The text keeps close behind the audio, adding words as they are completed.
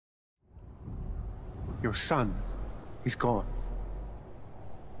Your son is gone.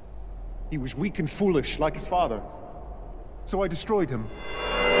 He was weak and foolish, like his father. So I destroyed him.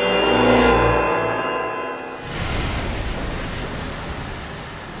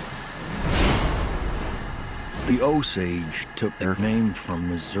 The Osage took their name from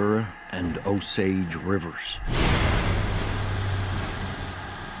Missouri and Osage rivers.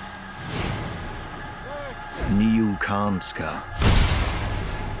 Niukanska,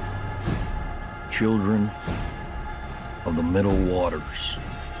 children of the Middle Waters.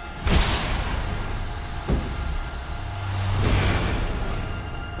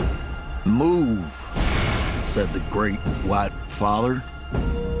 Move, said the great white father.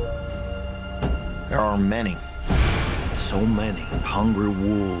 There are many, so many hungry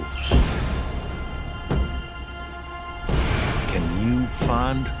wolves. Can you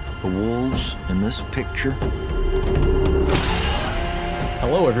find the wolves in this picture?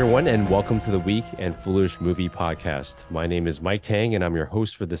 Hello, everyone, and welcome to the Weak and Foolish Movie Podcast. My name is Mike Tang, and I'm your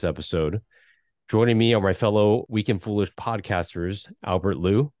host for this episode. Joining me are my fellow Weak and Foolish podcasters, Albert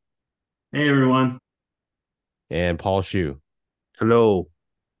Liu. Hey, everyone. And Paul Shu. Hello.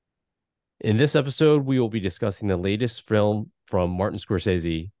 In this episode, we will be discussing the latest film from Martin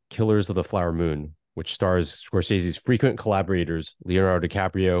Scorcese, Killers of the Flower Moon, which stars Scorsese's frequent collaborators, Leonardo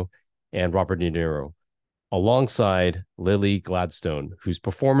DiCaprio and Robert De Niro, alongside Lily Gladstone, whose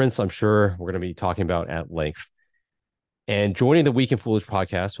performance I'm sure we're going to be talking about at length. And joining the Weak and Foolish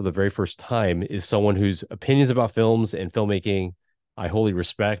podcast for the very first time is someone whose opinions about films and filmmaking I wholly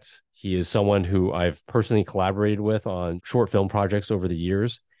respect. He is someone who I've personally collaborated with on short film projects over the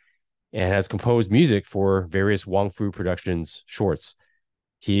years and has composed music for various Wong Fu Productions shorts.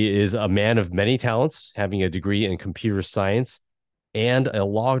 He is a man of many talents, having a degree in computer science and a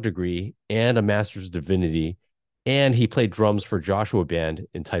law degree and a master's of divinity, and he played drums for Joshua Band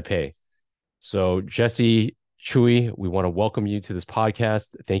in Taipei. So Jesse Chui, we want to welcome you to this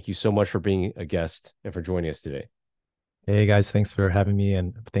podcast. Thank you so much for being a guest and for joining us today. Hey guys, thanks for having me,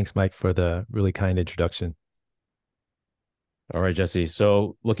 and thanks Mike for the really kind introduction. All right, Jesse.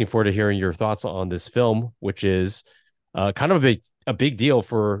 So looking forward to hearing your thoughts on this film, which is kind of a big deal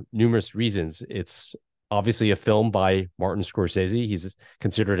for numerous reasons. It's obviously a film by Martin Scorsese. He's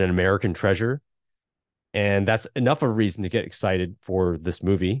considered an American treasure, and that's enough of a reason to get excited for this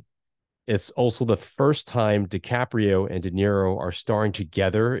movie. It's also the first time DiCaprio and De Niro are starring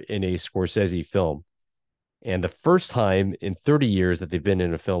together in a Scorsese film, and the first time in 30 years that they've been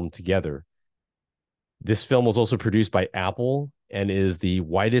in a film together. This film was also produced by Apple and is the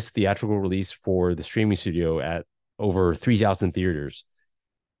widest theatrical release for the streaming studio at over 3,000 theaters.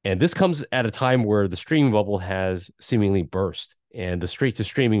 And this comes at a time where the streaming bubble has seemingly burst, and the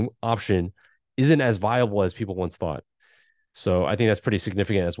straight-to-streaming option isn't as viable as people once thought. So I think that's pretty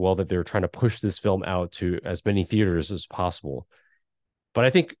significant as well, that they're trying to push this film out to as many theaters as possible. But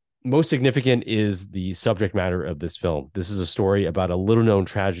I think most significant is the subject matter of this film. This is a story about a little-known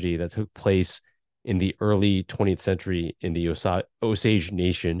tragedy that took place in the early 20th century in the Osage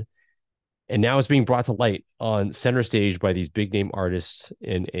Nation, and now it's being brought to light on center stage by these big-name artists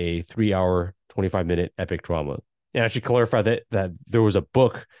in a 3-hour, 25-minute epic drama. And I should clarify that there was a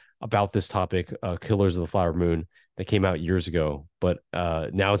book about this topic, Killers of the Flower Moon, that came out years ago, but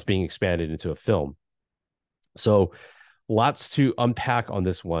now it's being expanded into a film. So lots to unpack on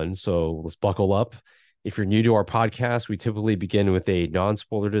this one, so let's buckle up. If you're new to our podcast, we typically begin with a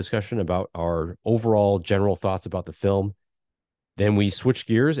non-spoiler discussion about our overall general thoughts about the film. Then we switch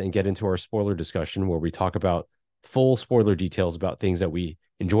gears and get into our spoiler discussion, where we talk about full spoiler details about things that we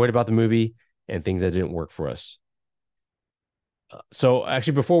enjoyed about the movie and things that didn't work for us. So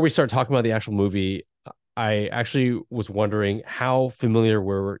actually, before we start talking about the actual movie, I actually was wondering, how familiar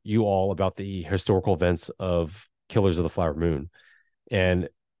were you all about the historical events of Killers of the Flower Moon? And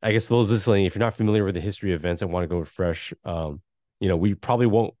I guess those listening, if you're not familiar with the history of events and want to go fresh, we probably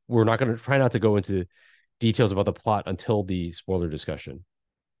won't. We're not going to try not to go into details about the plot until the spoiler discussion.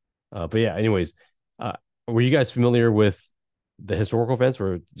 But yeah, anyways, were you guys familiar with the historical events,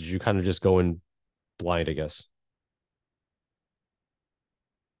 or did you kind of just go in blind, I guess?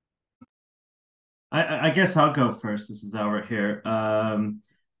 I guess I'll go first. This is Albert here.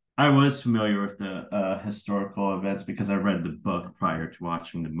 I was familiar with the historical events because I read the book prior to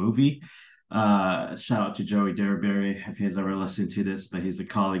watching the movie. Shout out to Joey Derberry if he's ever listened to this, but he's a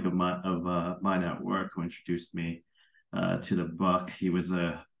colleague of mine at work who introduced me to the book. He was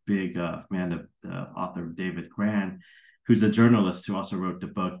a big fan of the author David Grann, who's a journalist who also wrote the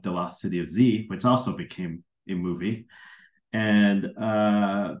book The Lost City of Z, which also became a movie. And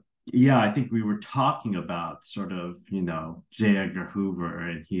yeah, I think we were talking about sort of, J. Edgar Hoover,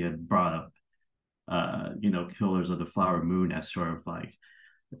 and he had brought up Killers of the Flower Moon as sort of like,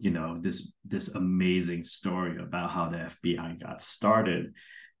 this amazing story about how the FBI got started.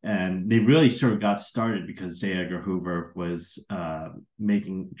 And they really sort of got started because J. Edgar Hoover was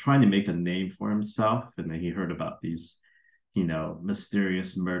trying to make a name for himself, and then he heard about these,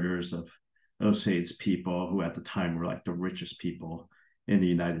 mysterious murders of Osage people who at the time were like the richest people in the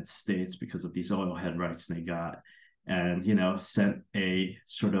United States because of these oil head rights they got, and sent a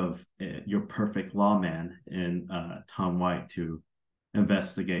sort of your perfect lawman in Tom White to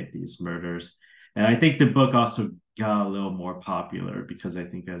investigate these murders. And I think the book also got a little more popular because I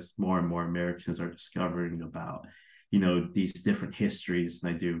think as more and more Americans are discovering about, these different histories,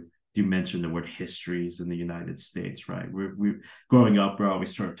 and I do mention the word histories in the United States, right? We growing up, we're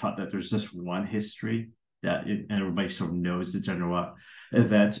always sort of taught that there's just one history and everybody sort of knows the general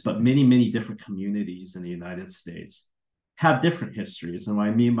events, but many, many different communities in the United States have different histories. And what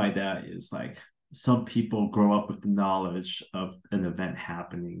I mean by that is like some people grow up with the knowledge of an event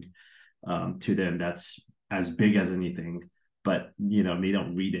happening to them that's as big as anything, but they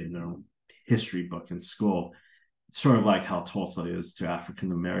don't read it in their own history book in school. It's sort of like how Tulsa is to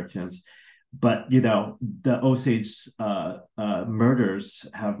African Americans. But the Osage murders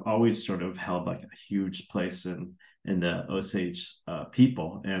have always sort of held like a huge place in the Osage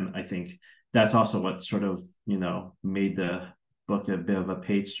people, and I think that's also what sort of made the book a bit of a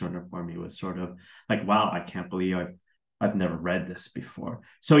page turner for me. Was sort of like, wow, I can't believe I've never read this before.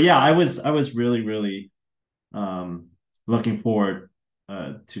 So yeah, I was really, really looking forward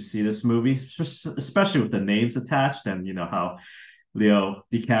to see this movie, especially with the names attached, and how Leo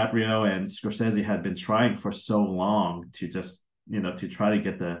DiCaprio and Scorsese had been trying for so long to just to try to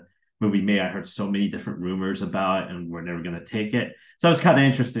get the movie made. I heard so many different rumors about it, and we're never going to take it. So I was kind of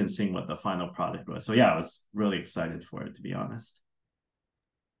interested in seeing what the final product was. So yeah, I was really excited for it, to be honest.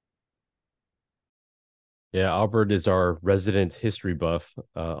 Yeah, Albert is our resident history buff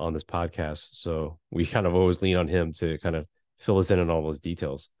on this podcast, so we kind of always lean on him to kind of fill us in on all those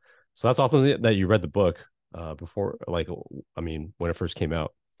details. So that's awesome that you read the book before, like, I mean, when it first came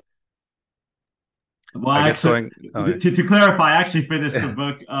out. Well, to clarify, I actually finished the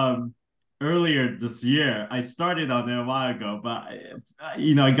book earlier this year. I started on it a while ago, but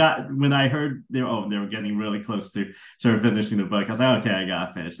I got when I heard they were getting really close to sort of finishing the book. I was like, okay, I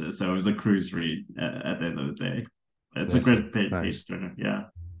gotta finish it. So it was a cruise read at the end of the day. It's a great page turner. Yeah.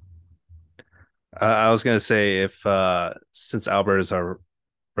 I was gonna say if since Albert is our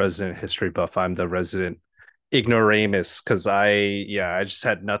resident history buff, I'm the resident ignoramus because I just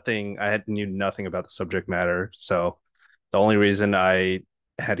had nothing. Knew nothing about the subject matter. So the only reason I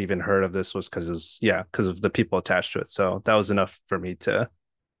had even heard of this was because of the people attached to it. So that was enough for me to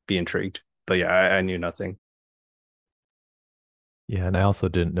be intrigued. But yeah, I knew nothing. Yeah, and I also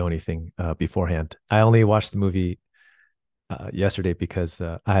didn't know anything beforehand. I only watched the movie yesterday because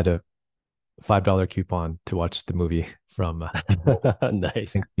I had a $5 coupon to watch the movie from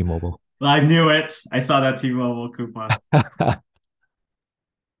nice T-Mobile. I knew it. I saw that T-Mobile coupon.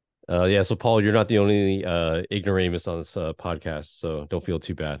 Yeah, so Paul, you're not the only ignoramus on this podcast, so don't feel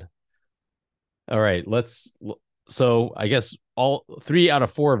too bad. All right, so I guess all 3 out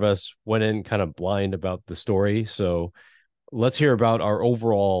of 4 of us went in kind of blind about the story. So let's hear about our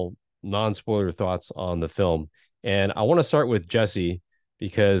overall non-spoiler thoughts on the film. And I want to start with Jesse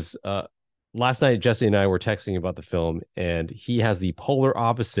because last night Jesse and I were texting about the film, and he has the polar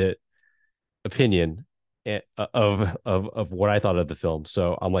opposite opinion of what I thought of the film.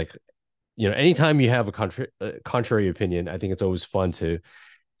 So I'm like, anytime you have a contrary opinion, I think it's always fun to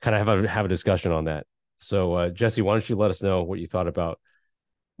kind of have a discussion on that. So Jesse, why don't you let us know what you thought about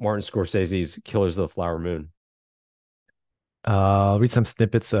Martin Scorsese's Killers of the Flower Moon? I'll read some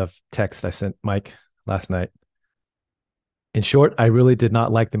snippets of text I sent Mike last night. In short, I really did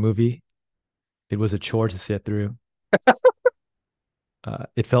not like the movie. It was a chore to sit through.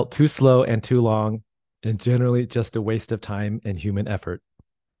 It felt too slow and too long, and generally just a waste of time and human effort.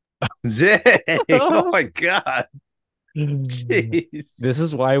 Dang! Oh my God. Jeez. This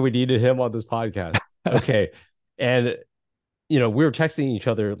is why we needed him on this podcast. Okay. And, we were texting each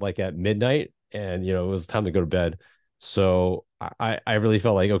other like at midnight, and, it was time to go to bed. So I really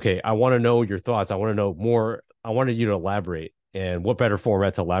felt like, okay, I want to know your thoughts. I want to know more. I wanted you to elaborate. And what better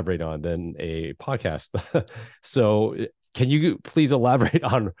format to elaborate on than a podcast? So can you please elaborate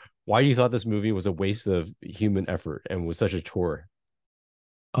on why you thought this movie was a waste of human effort and was such a chore?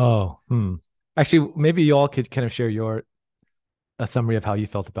 Actually, maybe you all could kind of share a summary of how you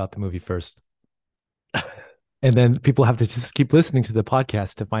felt about the movie first. And then people have to just keep listening to the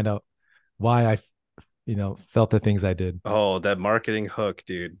podcast to find out why I felt the things I did. Oh, that marketing hook,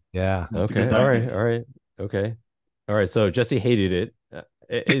 dude. Yeah. It's a good Okay. All right. tactic. All right. Okay. All right. So Jesse hated it.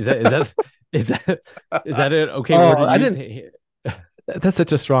 Is that is that is that an okay word Oh, to I use? didn't. That's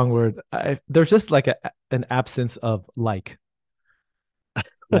such a strong word. There's just like an absence of like.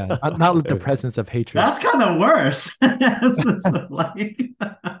 Yeah, not the Okay. presence of hatred. That's kind of worse. It's just like,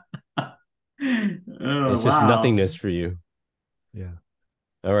 oh It's just wow. nothingness for you. Yeah.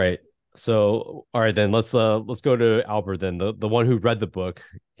 All right. So, all right then let's go to Albert then, the one who read the book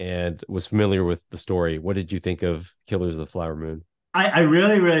and was familiar with the story. What did you think of Killers of the Flower Moon? I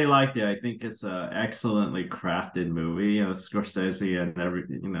really, really liked it. I think it's a excellently crafted movie. Scorsese and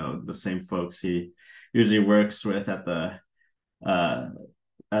the same folks he usually works with uh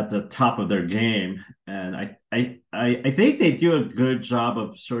at the top of their game. And I think they do a good job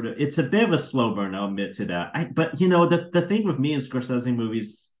of sort of, it's a bit of a slow burn, I'll admit to that. But the thing with me in Scorsese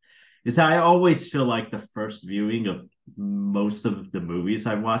movies is that I always feel like the first viewing of most of the movies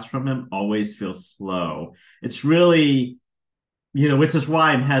I watch from him always feels slow. It's really, which is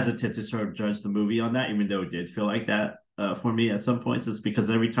why I'm hesitant to sort of judge the movie on that, even though it did feel like that for me at some points. Is because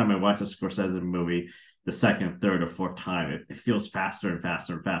every time I watch a Scorsese movie, the second, third, or fourth time, it feels faster and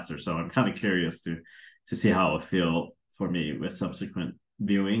faster and faster. So I'm kind of curious to see how it'll feel for me with subsequent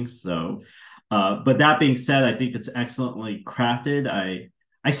viewings. So, but that being said, I think it's excellently crafted.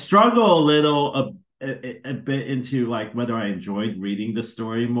 I struggle a little a bit into like whether I enjoyed reading the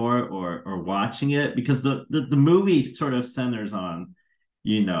story more or watching it, because the movie sort of centers on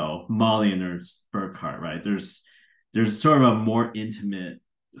Molly and Ernst Burkhart, right? There's sort of a more intimate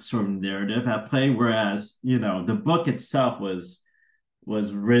sort of narrative at play, whereas the book itself was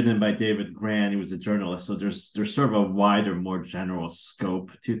written by David Grant. He was a journalist, so there's sort of a wider, more general scope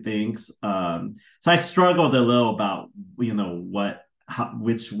to things. So I struggled a little about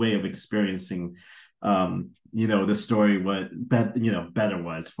which way of experiencing the story, better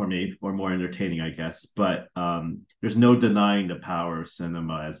was for me, or more entertaining, I guess. But there's no denying the power of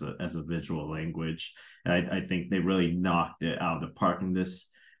cinema as a visual language. And I think they really knocked it out of the park in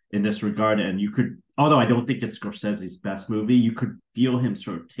this regard. And you could, although I don't think it's Scorsese's best movie, you could feel him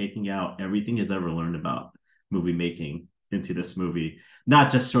sort of taking out everything he's ever learned about movie making into this movie.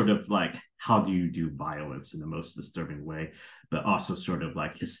 Not just sort of like, how do you do violence in the most disturbing way, but also sort of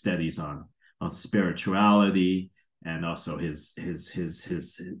like his studies on spirituality, and also his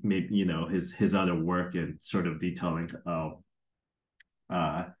maybe his other work and sort of detailing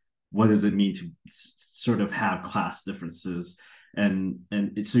what does it mean to sort of have class differences, and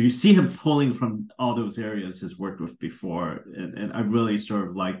so you see him pulling from all those areas he's worked with before, and I really sort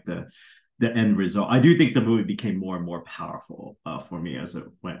of like the end result. I do think the movie became more and more powerful for me as it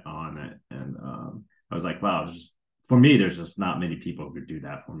went on, and I was like, wow, for me, there's just not many people who could do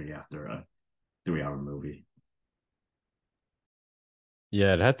that for me after a 3-hour movie.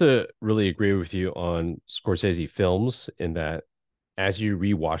 Yeah, I'd have to really agree with you on Scorsese films in that as you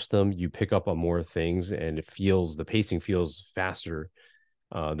rewatch them, you pick up on more things and the pacing feels faster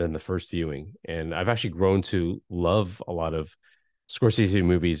than the first viewing. And I've actually grown to love a lot of Scorsese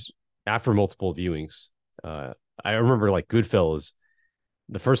movies after multiple viewings. I remember like Goodfellas.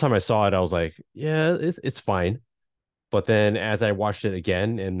 The first time I saw it, I was like, yeah, it's fine. But then as I watched it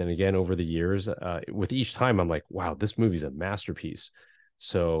again and then again over the years, with each time, I'm like, wow, this movie's a masterpiece.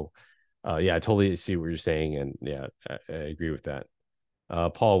 So, yeah, I totally see what you're saying. And yeah, I agree with that.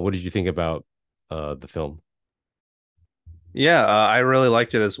 Paul, what did you think about the film? Yeah, I really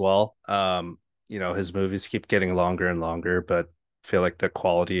liked it as well. His movies keep getting longer and longer, but I feel like the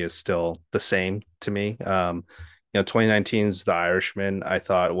quality is still the same to me. 2019's The Irishman, I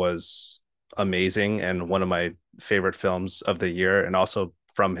thought was amazing and one of my favorite films of the year, and also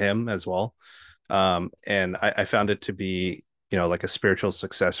from him as well. And I found it to be, like a spiritual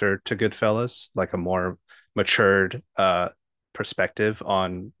successor to Goodfellas, like a more matured perspective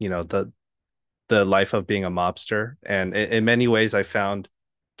on, the life of being a mobster. And in many ways, I found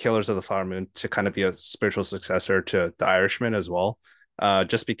Killers of the Flower Moon to kind of be a spiritual successor to The Irishman as well.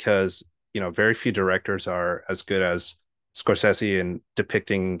 Just because, very few directors are as good as Scorsese in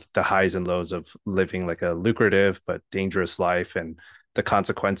depicting the highs and lows of living like a lucrative but dangerous life and the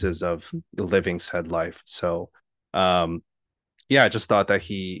consequences of living said life. So, yeah, I just thought that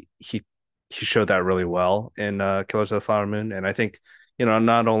he showed that really well in Killers of the Flower Moon, and I think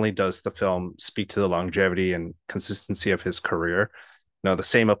not only does the film speak to the longevity and consistency of his career, the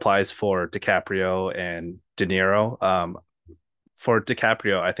same applies for DiCaprio and De Niro. For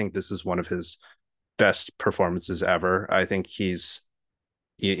DiCaprio, I think this is one of his best performances ever. I think he's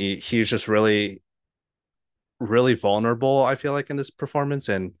just really, really vulnerable, I feel like, in this performance,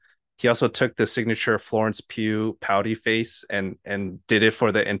 and he also took the signature Florence Pugh pouty face and did it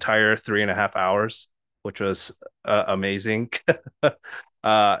for the entire 3.5 hours, which was amazing.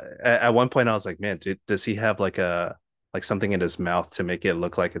 At one point, I was like, man, does he have like something in his mouth to make it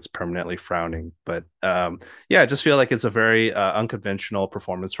look like it's permanently frowning? But yeah, I just feel like it's a very unconventional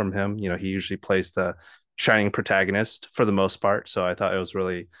performance from him. You know, he usually plays the shining protagonist for the most part, so I thought it was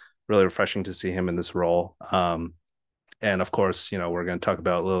really refreshing to see him in this role. And of course, you know, we're going to talk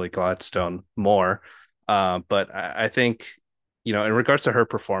about Lily Gladstone more. But I think, you know, in regards to her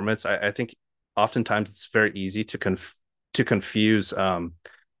performance, I think oftentimes it's very easy to confuse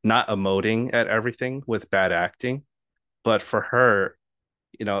not emoting at everything with bad acting. But for her,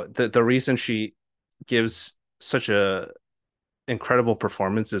 you know, the reason she gives such a incredible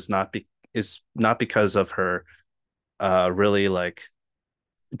performance is not because of her really like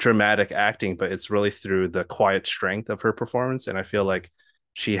dramatic acting, but it's really through the quiet strength of her performance. And I feel like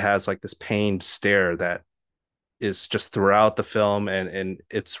she has like this pained stare that is just throughout the film, and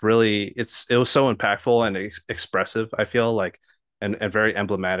it was so impactful and expressive, I feel like, and very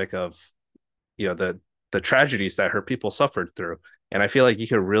emblematic of, you know, the tragedies that her people suffered through. And I feel like you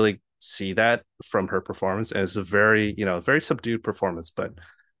could really see that from her performance. And it's a very, you know, very subdued performance, but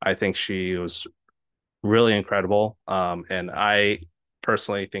I think she was really incredible. And I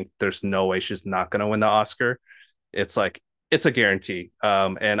personally think there's no way she's not going to win the Oscar. It's like it's a guarantee.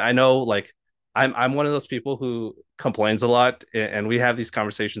 And I know like I'm one of those people who complains a lot, and we have these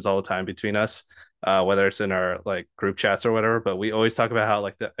conversations all the time between us, whether it's in our like group chats or whatever. But we always talk about how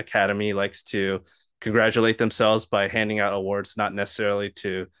like the Academy likes to congratulate themselves by handing out awards, not necessarily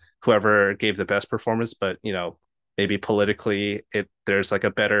to whoever gave the best performance, but you know, maybe politically there's like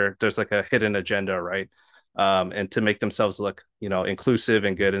a hidden agenda, right? And to make themselves look, you know, inclusive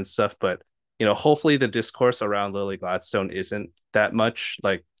and good and stuff. But you know, hopefully the discourse around Lily Gladstone isn't that much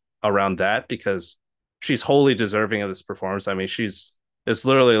like around that, because she's wholly deserving of this performance. I mean, it's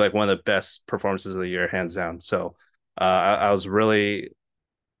literally like one of the best performances of the year, hands down. So I was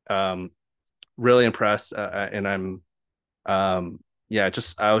um, really impressed, and I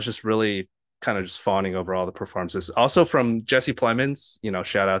was just really kind of just fawning over all the performances. Also from Jesse Plemons, you know,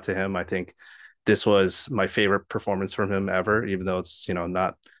 shout out to him. I think this was my favorite performance from him ever, even though it's, you know,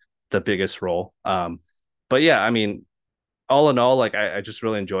 not the biggest role. But yeah, I mean, all in all, like I just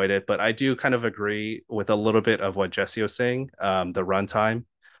really enjoyed it. But I do kind of agree with a little bit of what Jesse was saying. The runtime.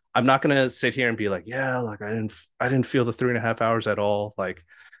 I'm not gonna sit here and be like, yeah, like I didn't feel the 3.5 hours at all. Like,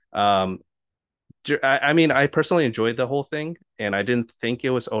 um, I mean, I personally enjoyed the whole thing, and I didn't think it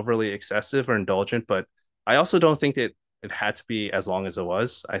was overly excessive or indulgent. But I also don't think that it had to be as long as it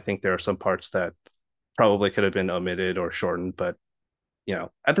was. I think there are some parts that probably could have been omitted or shortened, but you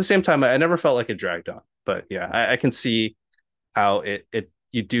know, at the same time, I never felt like it dragged on. But yeah, I can see how it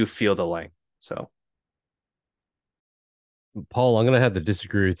you do feel the length. So Paul, I'm gonna have to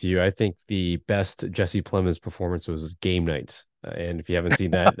disagree with you. I think the best Jesse Plemons performance was Game Night, and if you haven't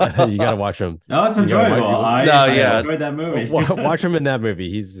seen that, you got to watch him. No, it's You gotta enjoyable. no, I yeah, enjoyed that movie. watch him in that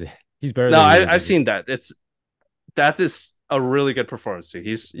movie. He's better no, than he is. I've seen that. That is a really good performance.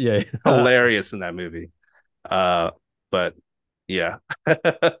 He's Yeah. hilarious in that movie. But yeah,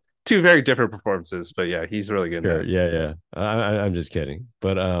 two very different performances. But yeah, he's really good. Sure. Yeah. I'm just kidding,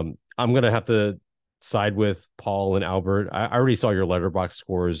 but I'm gonna have to side with Paul and Albert. I already saw your letterbox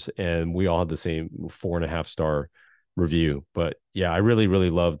scores, and we all had the same 4.5 star review. But yeah, I really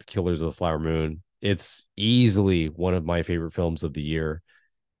loved Killers of the Flower Moon. It's easily one of my favorite films of the year.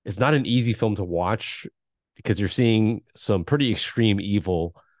 It's not an easy film to watch because you're seeing some pretty extreme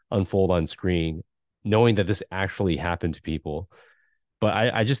evil unfold on screen, knowing that this actually happened to people. But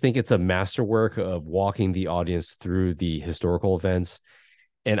I just think it's a masterwork of walking the audience through the historical events.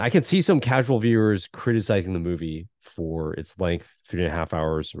 And I can see some casual viewers criticizing the movie for its length, 3.5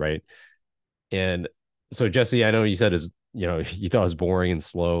 hours, right? And so, Jesse, I know you said you thought it was boring and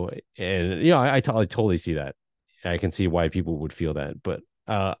slow, and I totally see that. I can see why people would feel that, but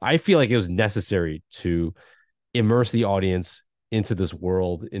I feel like it was necessary to immerse the audience into this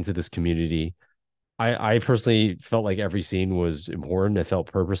world, into this community. I personally felt like every scene was important. It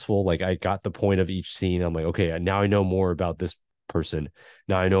felt purposeful. Like I got the point of each scene. I'm like, okay, now I know more about this person.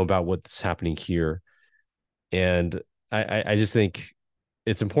 Now I know about what's happening here. And I just think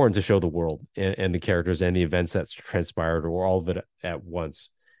it's important to show the world and the characters and the events that's transpired, or all of it at once,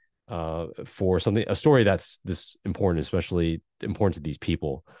 for a story that's this important, especially important to these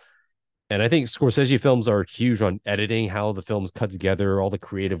people. And I think Scorsese films are huge on editing, how the films cut together, all the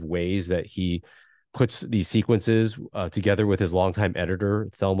creative ways that he puts these sequences together with his longtime editor,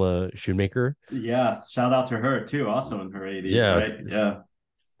 Thelma Schoonmaker. Yeah, shout out to her too, also in her 80s, Yeah, right? Yeah.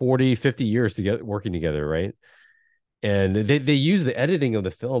 40, 50 years to get working together, right? And they use the editing of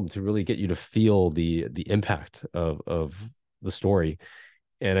the film to really get you to feel the impact of the story.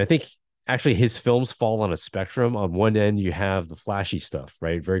 And I think actually his films fall on a spectrum. On one end, you have the flashy stuff,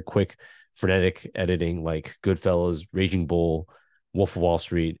 right? Very quick, frenetic editing, like Goodfellas, Raging Bull, Wolf of Wall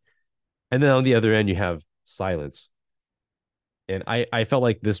Street. And then on the other end, you have silence. And I felt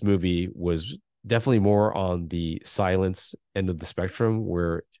like this movie was definitely more on the silence end of the spectrum,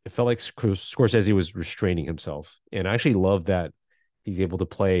 where it felt like Scorsese was restraining himself. And I actually love that he's able to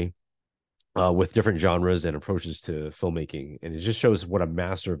play with different genres and approaches to filmmaking. And it just shows what a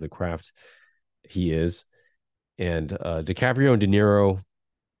master of the craft he is. And DiCaprio and De Niro,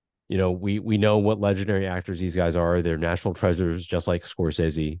 we know what legendary actors these guys are. They're national treasures, just like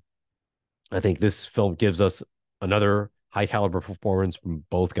Scorsese. I think this film gives us another high caliber performance from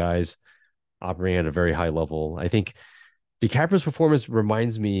both guys operating at a very high level. I think DiCaprio's performance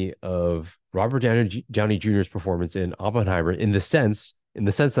reminds me of Robert Downey Jr.'s performance in Oppenheimer in the sense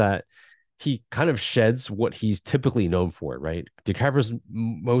that he kind of sheds what he's typically known for, right? DiCaprio's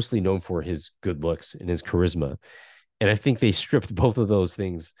mostly known for his good looks and his charisma. And I think they stripped both of those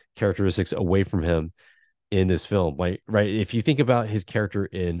characteristics away from him in this film. Like, right, if you think about his character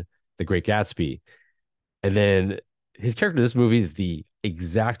in The Great Gatsby, and then his character in this movie is the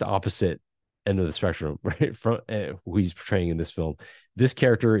exact opposite end of the spectrum, right? From who he's portraying in this film. This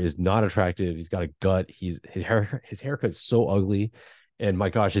character is not attractive. He's got a gut. His haircut is so ugly. And my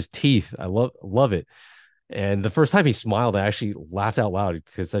gosh, his teeth, I love it. And the first time he smiled, I actually laughed out loud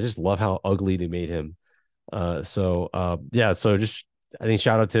because I just love how ugly they made him. So just I think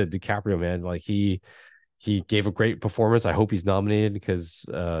shout out to DiCaprio, man. Like he gave a great performance. I hope he's nominated because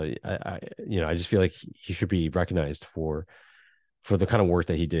I just feel like he should be recognized for the kind of work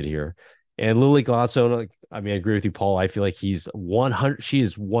that he did here. And Lily Gladstone, I agree with you, Paul. I feel like she is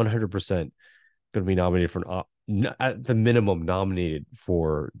 100% going to be nominated for at the minimum nominated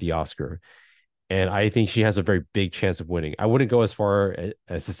for the Oscar. And I think she has a very big chance of winning. I wouldn't go as far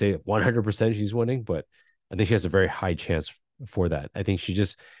as to say 100% she's winning, but I think she has a very high chance for that. I think she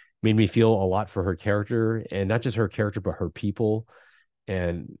just made me feel a lot for her character, and not just her character, but her people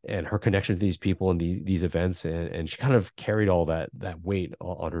and her connection to these people and these events. And she kind of carried all that weight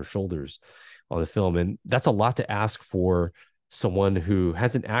on her shoulders on the film. And that's a lot to ask for someone who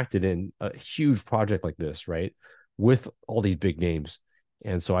hasn't acted in a huge project like this, right? With all these big names.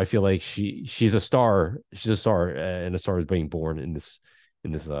 And so I feel like she's a star. She's a star, and a star is being born in this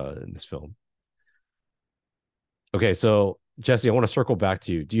film. Okay, so Jesse, I want to circle back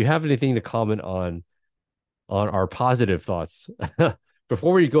to you. Do you have anything to comment on our positive thoughts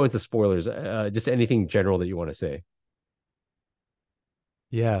before we go into spoilers? Just anything general that you want to say.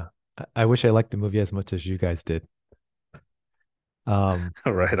 Yeah, I wish I liked the movie as much as you guys did.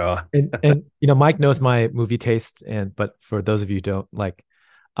 Right on. and Mike knows my movie taste, but for those of you who don't, like,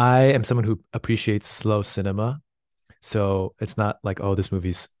 I am someone who appreciates slow cinema. So it's not like, oh, this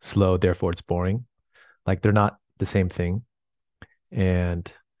movie's slow, therefore it's boring. Like, they're not the same thing.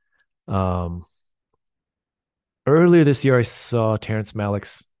 And earlier this year, I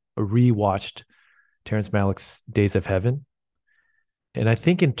rewatched Terrence Malick's Days of Heaven. And I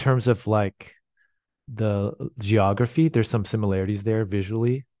think in terms of like the geography, there's some similarities there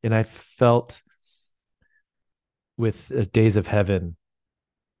visually. And I felt with Days of Heaven,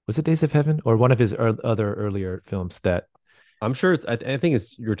 was it Days of Heaven or one of his other earlier films that I'm sure I think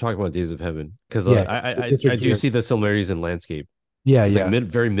you're talking about Days of Heaven because yeah, I do see the similarities in landscape. It's like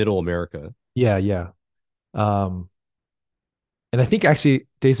very middle America. Yeah. And I think actually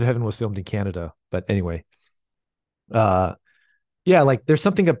Days of Heaven was filmed in Canada, but anyway, like there's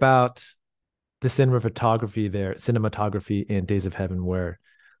something about the cinematography in Days of Heaven where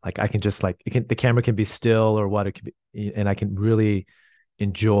like I can just like the camera can be still or what it could be, and I can really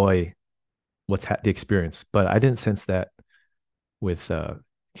enjoy the experience. But I didn't sense that with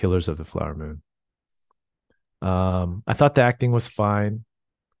Killers of the Flower Moon. I thought the acting was fine.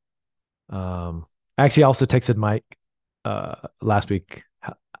 I actually also texted Mike last week.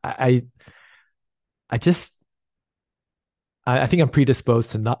 I think I'm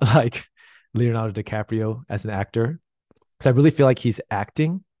predisposed to not like Leonardo DiCaprio as an actor because I really feel like he's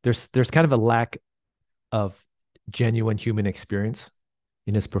acting. There's kind of a lack of genuine human experience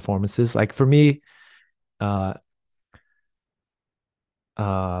in his performances. Like for me,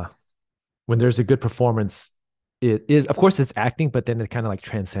 when there's a good performance, it is, of course, it's acting, but then it kind of like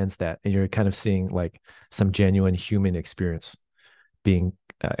transcends that, and you're kind of seeing like some genuine human experience being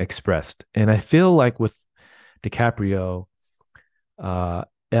expressed. And I feel like with DiCaprio, I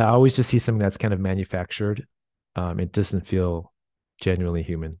always just see something that's kind of manufactured. It doesn't feel genuinely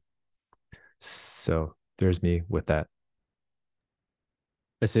human. So there's me with that.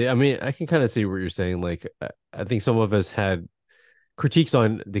 I see. I mean, I can kind of see what you're saying. Like, I think some of us had critiques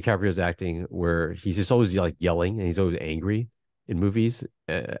on DiCaprio's acting where he's just always like yelling and he's always angry in movies.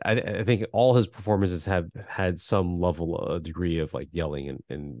 I think all his performances have had some level, a degree of like yelling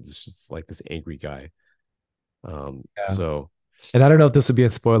and it's just like this angry guy. Yeah. So And I don't know if this would be in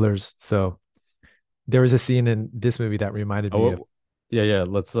spoilers. So there was a scene in this movie that reminded me of. yeah.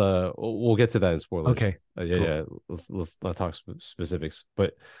 Let's we'll get to that in spoilers. Okay, Yeah, cool. yeah. Let's not talk specifics.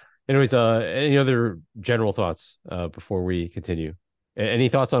 But anyways, any other general thoughts before we continue? Any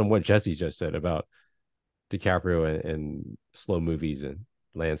thoughts on what Jesse just said about DiCaprio and slow movies and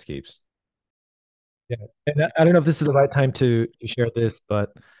landscapes? Yeah, and I don't know if this is the right time to share this,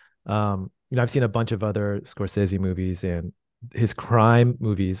 but I've seen a bunch of other Scorsese movies, and his crime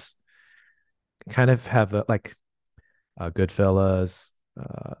movies kind of have like Goodfellas,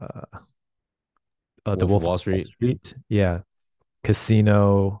 The Wolf of Wolf of Wall Wall Street, Street, yeah,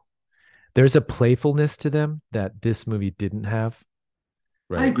 Casino. There's a playfulness to them that this movie didn't have.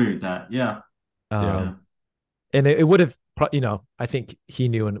 I right? agree with that. Yeah. Yeah. Yeah. And it would have, I think he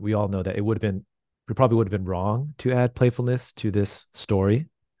knew, and we all know that we probably would have been wrong to add playfulness to this story.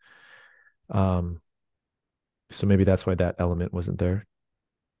 Um, so maybe that's why that element wasn't there.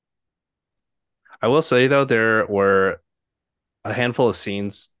 I will say though, there were a handful of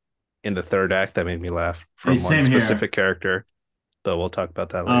scenes in the third act that made me laugh Hey, from one same here. specific character, but we'll talk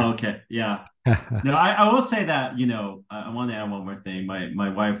about that later. Oh, okay. Yeah. No, I will say that, I want to add one more thing. My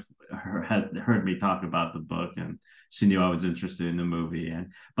wife had heard me talk about the book and she knew I was interested in the movie.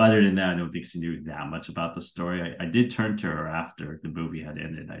 But other than that, I don't think she knew that much about the story. I did turn to her after the movie had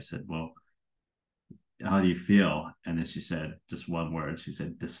ended. I said, well, how do you feel? And then she said just one word. She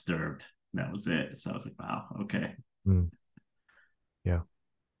said, disturbed. And that was it. So I was like, wow, okay. Mm, yeah.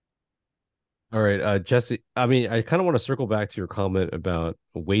 All right, Jesse. I mean, I kind of want to circle back to your comment about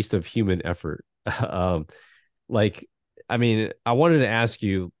a waste of human effort. um, like, I mean, I wanted to ask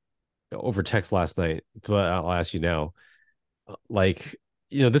you over text last night, but I'll ask you now. Like,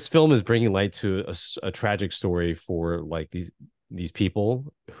 this film is bringing light to a tragic story for like these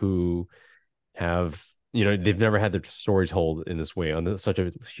people who have, they've never had their story told in this way on such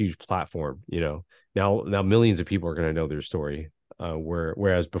a huge platform. Now millions of people are going to know their story,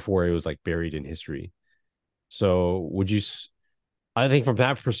 whereas before it was like buried in history. So I think from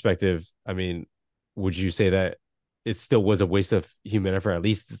that perspective, I mean, would you say that it still was a waste of human effort? At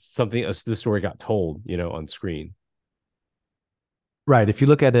least it's something this story got told, on screen. Right. If you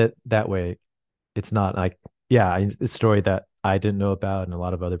look at it that way, it's not like, yeah, it's a story that I didn't know about and a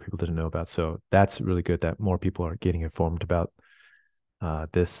lot of other people didn't know about. So that's really good that more people are getting informed about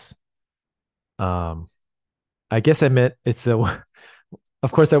this. I guess I meant it's a,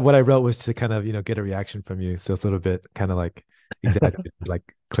 of course, what I wrote was to kind of, get a reaction from you. So it's a little bit kind of like exaggerated,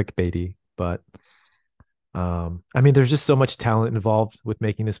 like clickbaity, but I mean, there's just so much talent involved with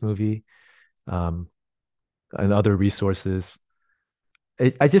making this movie, and other resources.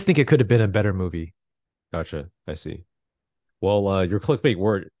 I just think it could have been a better movie. Gotcha. I see. Well, your clickbait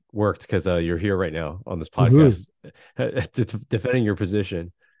worked because you're here right now on this Woohoo. podcast defending your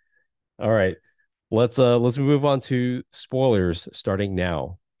position. All right. Let's move on to spoilers starting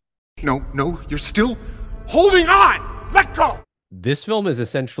now. No, no, you're still holding on! Let go! This film is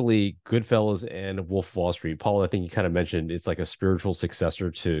essentially Goodfellas and Wolf of Wall Street. Paul, I think you kind of mentioned it's like a spiritual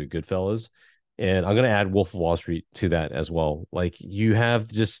successor to Goodfellas. And I'm going to add Wolf of Wall Street to that as well. Like you have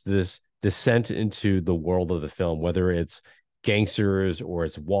just this descent into the world of the film, whether it's gangsters or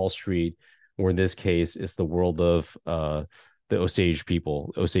it's Wall Street, or in this case, it's the world of the Osage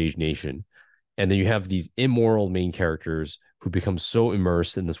people, Osage Nation. And then you have these immoral main characters who become so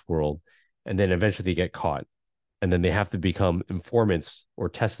immersed in this world, and then eventually they get caught. And then they have to become informants or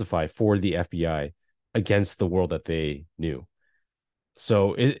testify for the FBI against the world that they knew.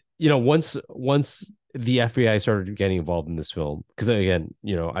 So once the FBI started getting involved in this film, because again,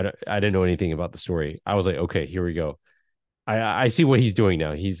 I didn't know anything about the story. I was like, okay, here we go. I see what he's doing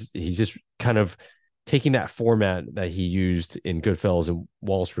now. He's just kind of taking that format that he used in Goodfellas and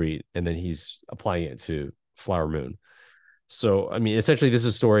Wall Street, and then he's applying it to Flower Moon. So, I mean, essentially, this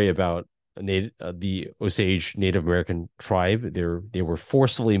is a story about the Osage Native American tribe. They were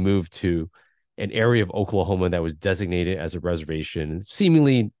forcefully moved to an area of Oklahoma that was designated as a reservation,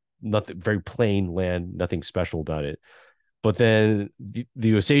 seemingly nothing, very plain land, nothing special about it. But then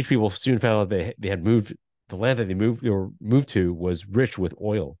the Osage people soon found out they had moved, the land that they were moved to was rich with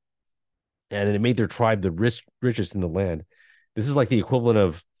oil, and it made their tribe the richest in the land. This is like the equivalent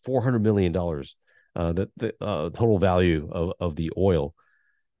of $400 million the total value of the oil.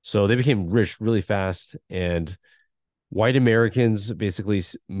 So they became rich really fast, and white Americans basically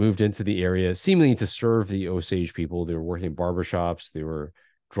moved into the area seemingly to serve the Osage people. They were working in barbershops, they were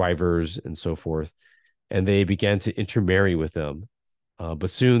drivers, and so forth. And they began to intermarry with them. But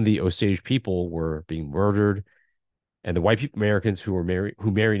soon the Osage people were being murdered, and the white Americans who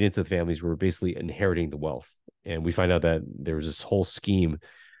married into the families were basically inheriting the wealth. And we find out that there was this whole scheme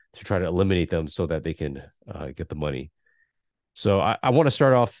to try to eliminate them so that they can get the money. So I want to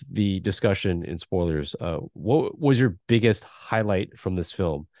start off the discussion in spoilers. What was your biggest highlight from this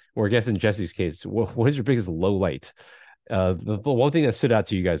film? Or I guess in Jesse's case, what is your biggest low light? The one thing that stood out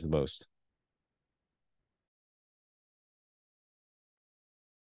to you guys the most?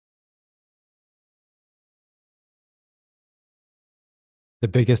 The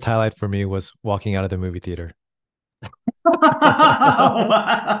biggest highlight for me was walking out of the movie theater.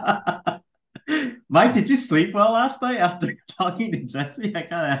 Mike, did you sleep well last night after talking to Jesse? I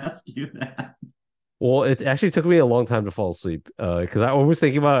gotta ask you that. Well, it actually took me a long time to fall asleep because I was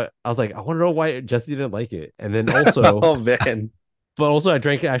thinking about, I was like, I want to know why Jesse didn't like it. And then also, Oh man. but also I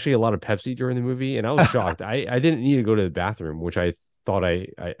drank actually a lot of Pepsi during the movie, and I was shocked. I didn't need to go to the bathroom, which I thought I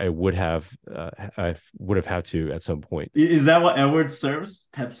would have had to at some point. Is that what Edward serves?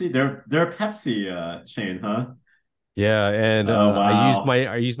 Pepsi? They're a Pepsi chain, huh? Yeah, and Oh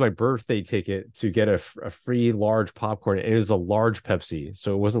I used my birthday ticket to get a free large popcorn. And it was a large Pepsi,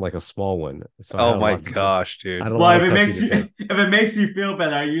 so it wasn't like a small one. So I had Oh a my lot gosh, dude. I had a Well, lot if of it Pepsi makes to you drink. if it makes you feel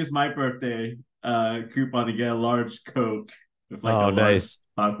better, I use my birthday coupon to get a large Coke with like a Oh, large nice.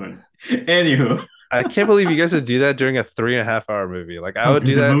 popcorn. Anywho, I can't believe you guys would do that during a 3.5 hour movie. Like I how would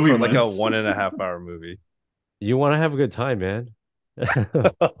good do the that movie for like a was. 1.5 hour movie. You want to have a good time, man.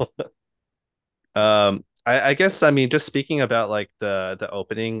 I guess I mean just speaking about like the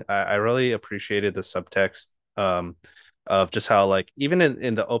opening, I really appreciated the subtext of just how like even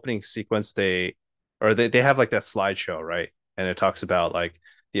in the opening sequence they have like that slideshow, right? And it talks about like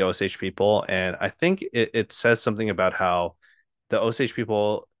the Osage people. And I think it says something about how the Osage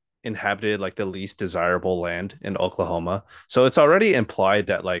people inhabited like the least desirable land in Oklahoma. So it's already implied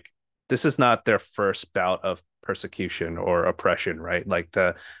that like this is not their first bout of persecution or oppression, right? Like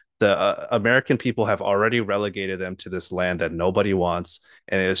the American people have already relegated them to this land that nobody wants,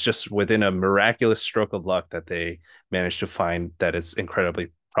 and it's just within a miraculous stroke of luck that they managed to find that it's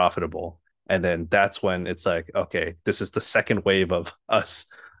incredibly profitable. And then that's when it's like, okay, this is the second wave of us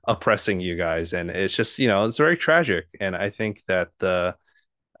oppressing you guys, and it's just it's very tragic. And I think that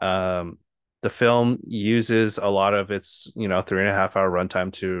um the film uses a lot of its 3.5 hour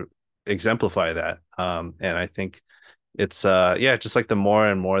runtime to exemplify that. And I think it's yeah, just like the more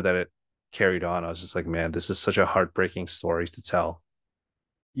and more that it carried on, I was just like, man, this is such a heartbreaking story to tell.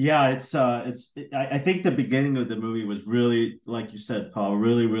 Yeah, I think the beginning of the movie was really, like you said, Paul,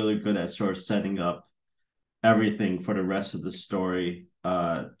 really, really good at sort of setting up everything for the rest of the story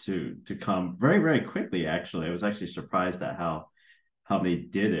to come very, very quickly, actually. I was actually surprised at how they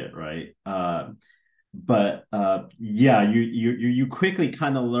did it, right? But yeah, you quickly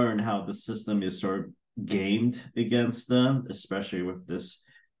kind of learn how the system is sort of gamed against them, especially with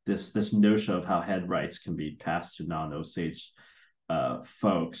this notion of how head rights can be passed to non-Osage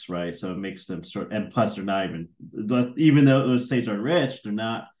folks, right? So it makes them and plus they're not even though those states are rich, they're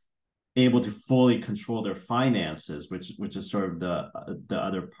not able to fully control their finances, which is sort of the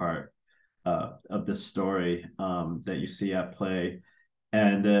other part of the story that you see at play.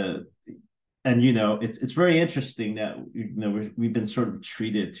 And it's very interesting that we've been sort of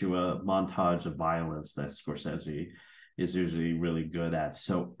treated to a montage of violence that Scorsese is usually really good at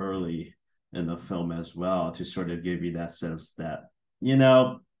so early in the film as well, to sort of give you that sense that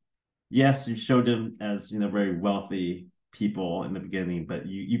yes, you showed them as very wealthy people in the beginning, but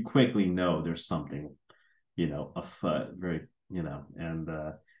you quickly know there's something afoot, very and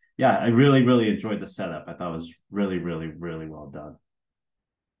yeah, I really, really enjoyed the setup. I thought it was really, really, really well done.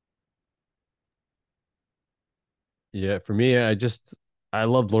 Yeah, for me, I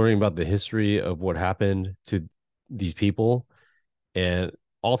loved learning about the history of what happened to these people. And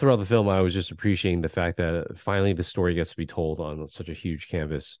all throughout the film, I was just appreciating the fact that finally the story gets to be told on such a huge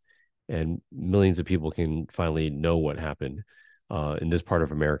canvas, and millions of people can finally know what happened in this part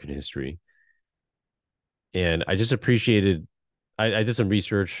of American history. And I just appreciated. I did some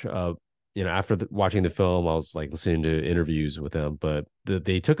research. After watching the film, I was like listening to interviews with them, but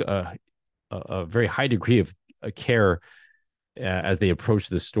they took a very high degree of care as they approach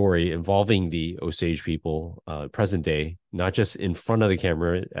the story involving the Osage people, present day, not just in front of the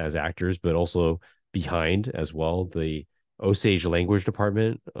camera as actors, but also behind as well. The Osage language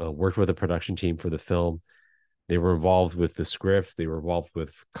department, worked with the production team for the film. They were involved with the script. They were involved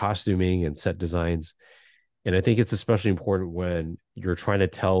with costuming and set designs. And I think it's especially important when you're trying to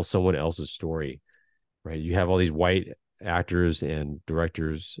tell someone else's story, right? You have all these white actors and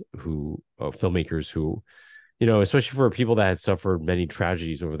directors who, filmmakers who, especially for people that had suffered many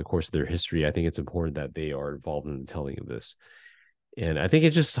tragedies over the course of their history, I think it's important that they are involved in the telling of this. And I think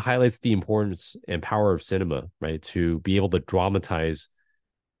it just highlights the importance and power of cinema, right? To be able to dramatize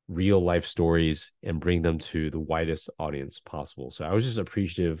real life stories and bring them to the widest audience possible. So I was just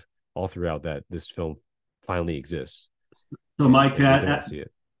appreciative all throughout that this film finally exists. So Mike, see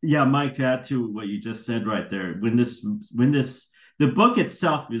it. Yeah, Mike, to add to what you just said right there, the book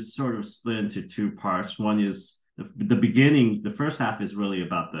itself is sort of split into two parts. One is the beginning. The first half is really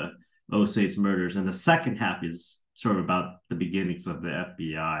about the Osage murders, and the second half is sort of about the beginnings of the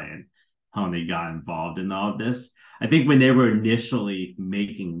FBI and how they got involved in all of this. I think when they were initially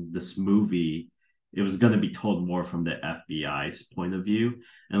making this movie, it was going to be told more from the FBI's point of view.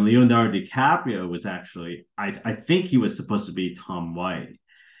 And Leonardo DiCaprio was actually, I think he was supposed to be Tom White.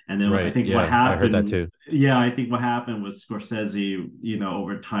 And then right. I think what happened, I heard that too. Yeah, I think what happened was Scorsese,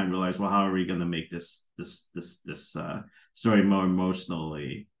 over time realized, well, how are we going to make this story more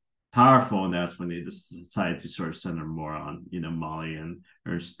emotionally powerful? And that's when they decided to sort of center more on, Molly and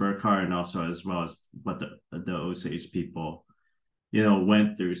Ernest Burkhart, and also as well as what the Osage people,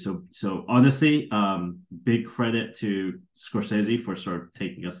 went through. So honestly, big credit to Scorsese for sort of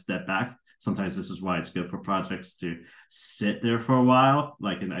taking a step back. Sometimes this is why it's good for projects to sit there for a while.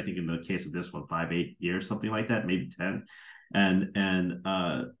 Like I think in the case of this one, 5-8 years, something like that, maybe 10, and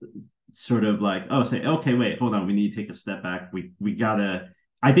sort of like, say, okay, wait, hold on, we need to take a step back. We gotta.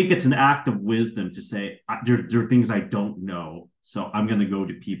 I think it's an act of wisdom to say there are things I don't know, so I'm gonna go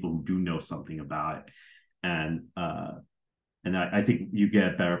to people who do know something about it, and I think you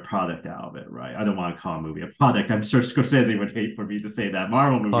get a better product out of it, right? I don't want to call a movie a product. I'm sure Scorsese would hate for me to say that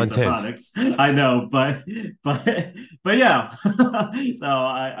Marvel movies are products. I know, but yeah. So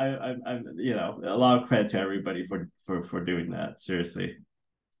I'm a lot of credit to everybody for doing that. Seriously.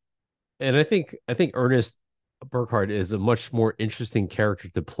 And I think Ernest Burkhart is a much more interesting character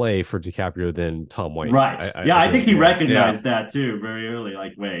to play for DiCaprio than Tom White. Right. I think he recognized that too very early.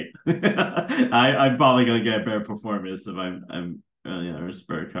 Like, wait, I'm probably gonna get a better performance if I'm Ernest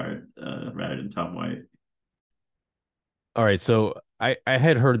Burkhart rather than Tom White. All right. So I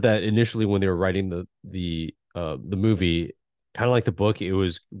had heard that initially when they were writing the movie, kind of like the book, it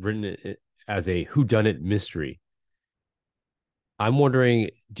was written as a whodunit mystery. I'm wondering,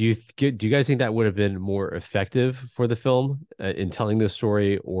 do you guys think that would have been more effective for the film in telling this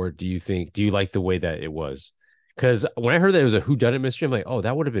story, or do you like the way that it was? Because when I heard that it was a whodunit mystery, I'm like, oh,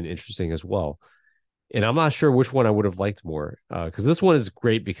 that would have been interesting as well. And I'm not sure which one I would have liked more. Because this one is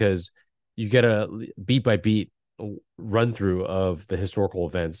great because you get a beat by beat run through of the historical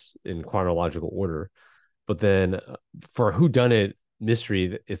events in chronological order. But then for a whodunit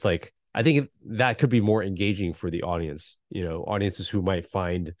mystery, it's like, I think that could be more engaging for the audience, audiences who might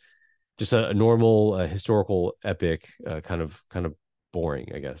find just a normal historical epic kind of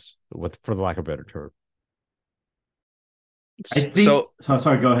boring, I guess, for the lack of a better term.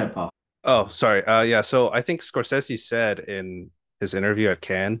 Sorry, go ahead, Paul. Oh, sorry. Yeah. So I think Scorsese said in his interview at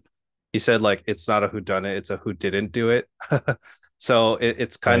Cannes, he said like it's not a whodunit, it's a who didn't do it. So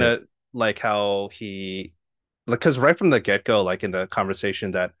it's kind of like how he, because right from the get-go, like in the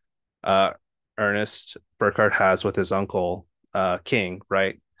conversation that Ernest Burkhart has with his uncle King,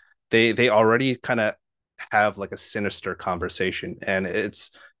 right? They already kind of have like a sinister conversation, and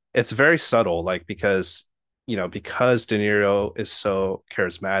it's very subtle, like because De Niro is so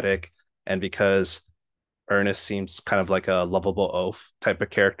charismatic, and because Ernest seems kind of like a lovable oaf type of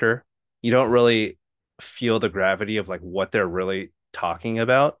character, you don't really feel the gravity of like what they're really talking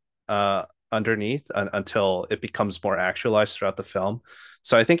about underneath until it becomes more actualized throughout the film.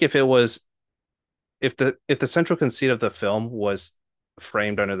 So I think if the central conceit of the film was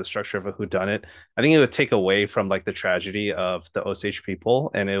framed under the structure of a whodunit, I think it would take away from like the tragedy of the Osage people,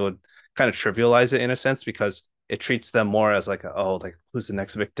 and it would kind of trivialize it in a sense because it treats them more as like like who's the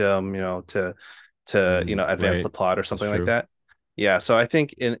next victim, to advance the plot or something like that. Yeah, so I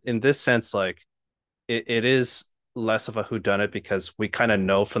think in this sense, like it is less of a whodunit because we kind of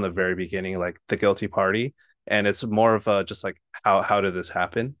know from the very beginning like the guilty party, and it's more of a just like how did this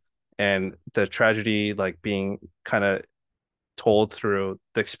happen, and the tragedy like being kind of told through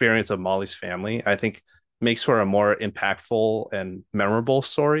the experience of Molly's family, I think makes for a more impactful and memorable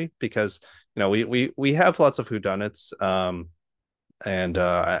story because we have lots of whodunits, and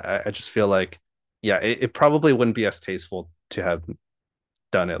I just feel like yeah, it probably wouldn't be as tasteful to have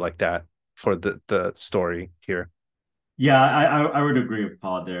done it like that for the story here. Yeah, I would agree with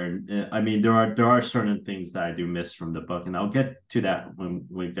Paul there. And I mean, there are certain things that I do miss from the book, and I'll get to that when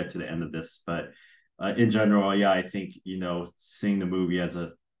we get to the end of this. But in general, yeah, I think seeing the movie as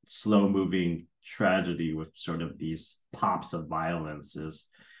a slow moving tragedy with sort of these pops of violence is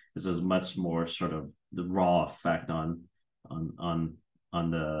as much more sort of the raw effect on on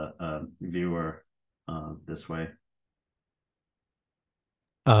on the viewer this way.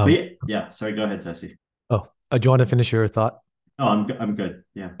 But Um, yeah, yeah. Sorry, go ahead, Jesse. oh, do you want to finish your thought? Oh, I'm good.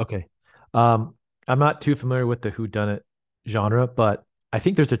 Yeah. Okay. I'm not too familiar with the whodunit genre, but I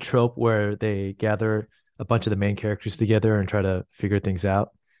think there's a trope where they gather a bunch of the main characters together and try to figure things out.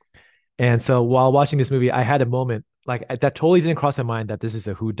 And so while watching this movie, I had a moment like that totally didn't cross my mind that this is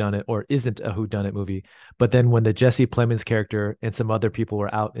a whodunit or isn't a whodunit movie. But then when the Jesse Plemons character and some other people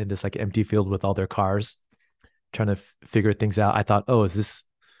were out in this like empty field with all their cars trying to figure things out, I thought, oh, is this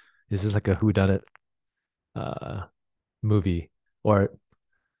like a whodunit uh movie? Or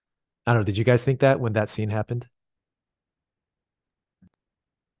I don't know. Did you guys think that when that scene happened?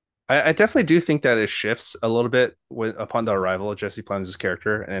 I definitely do think that it shifts a little bit upon the arrival of Jesse Plemons'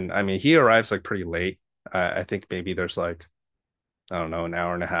 character, and I mean he arrives like pretty late. I think maybe there's like I don't know an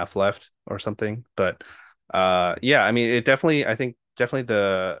hour and a half left or something, but yeah, I mean it definitely I think definitely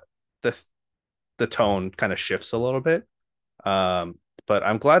the the tone kind of shifts a little bit. Um, but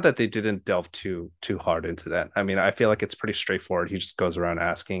I'm glad that they didn't delve too hard into that. I mean, I feel like it's pretty straightforward. He just goes around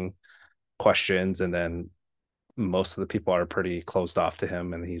asking questions, and then most of the people are pretty closed off to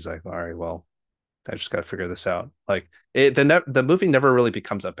him, and he's like, "All right, well, I just got to figure this out." Like the movie never really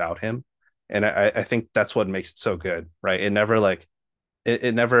becomes about him, and I think that's what makes it so good, right? It never like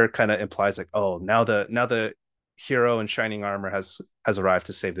it never kind of implies like, oh, now the hero in shining armor has arrived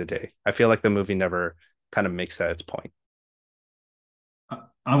to save the day. I feel like the movie never kind of makes that its point.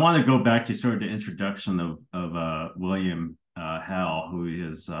 I want to go back to sort of the introduction of William Hell, who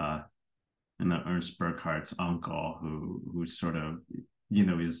is Ernst Burkhardt's uncle, who sort of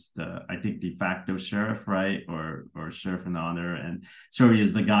is the I think de facto sheriff, right, or sheriff in honor, and so he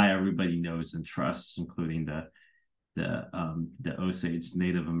is the guy everybody knows and trusts, including the Osage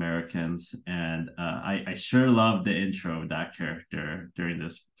Native Americans. And I sure love the intro of that character during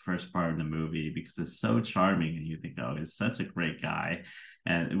this first part of the movie because it's so charming, and you think, oh, he's such a great guy.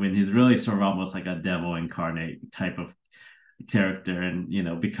 And when he's really sort of almost like a devil incarnate type of character, and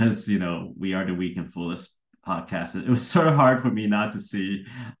because we are the weak and foolish podcast, it was sort of hard for me not to see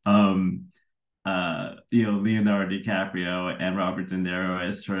um Leonardo DiCaprio and Robert De Niro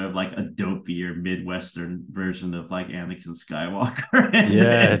as sort of like a dopier Midwestern version of like Anakin Skywalker.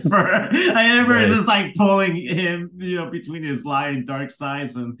 Yes. I remember Right. just like pulling him, between his light and dark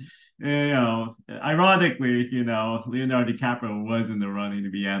sides. And, ironically, Leonardo DiCaprio was in the running to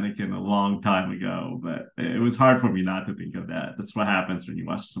be Anakin a long time ago, but it was hard for me not to think of that. That's what happens when you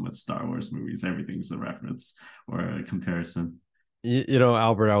watch so much Star Wars movies. Everything's a reference or a comparison.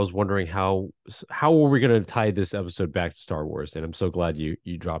 Albert, I was wondering how were we going to tie this episode back to Star Wars, and I'm so glad you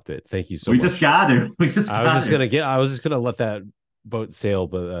dropped it. Thank you so We much. just got it. We just I was got just it. gonna get. I was just gonna let that boat sail,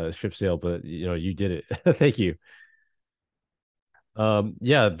 but ship sail. But you did it. Thank you.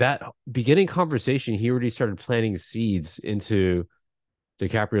 Yeah, that beginning conversation, he already started planting seeds into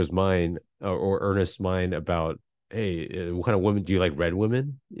DiCaprio's mind or Ernest's mind about, hey, what kind of women do you like? Red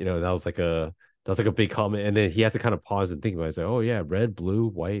women? That was like a big comment, and then he had to kind of pause and think about it. He's like, oh yeah, red, blue,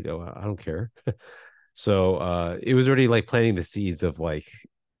 white. Oh, I don't care. So it was already like planting the seeds of like,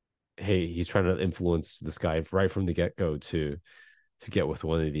 hey, he's trying to influence this guy right from the get go to get with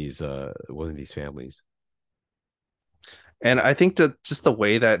one of these families. And I think that just the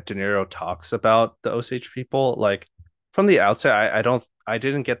way that De Niro talks about the Osage people, like from the outset, I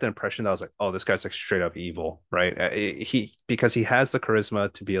didn't get the impression that I was like, oh, this guy's like straight up evil, right? He because he has the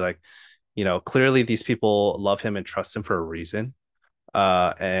charisma to be like, clearly these people love him and trust him for a reason.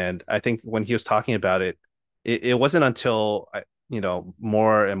 And I think when he was talking about it, it wasn't until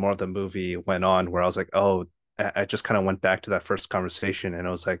more and more of the movie went on where I was like, oh, I just kind of went back to that first conversation, and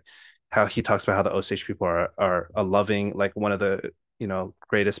it was like how he talks about how the Osage people are a loving, like one of the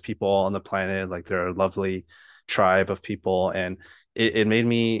greatest people on the planet, like they're a lovely tribe of people, and it made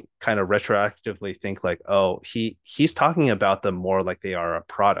me kind of retroactively think like, oh, he's talking about them more like they are a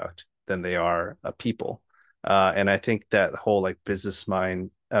product than they are a people. And I think that whole like business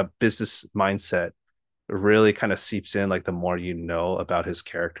mindset really kind of seeps in like the more you know about his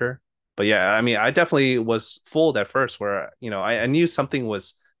character. But yeah, I mean, I definitely was fooled at first where, I knew something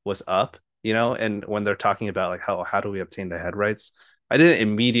was up, and when they're talking about like how do we obtain the head rights, I didn't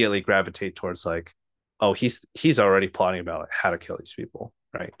immediately gravitate towards like, oh, he's already plotting about like, how to kill these people,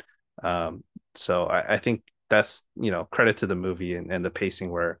 right? Um, so I think that's credit to the movie and the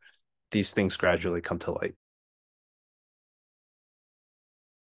pacing where these things gradually come to light.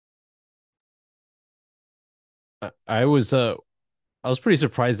 I was pretty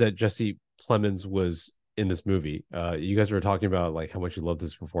surprised that Jesse Plemons was in this movie. You guys were talking about like how much you love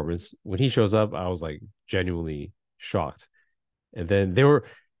this performance. When he shows up, I was like genuinely shocked. And then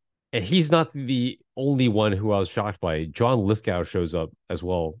and he's not the only one who I was shocked by. John Lithgow shows up as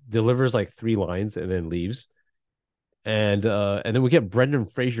well, delivers like 3 lines and then leaves. And then we get Brendan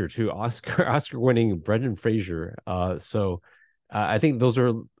Fraser too, Oscar winning Brendan Fraser. I think those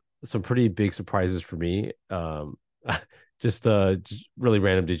are some pretty big surprises for me. Just really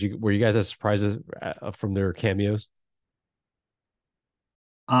random. Were you guys as surprises from their cameos?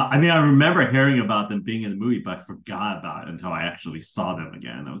 I mean, I remember hearing about them being in the movie, but I forgot about it until I actually saw them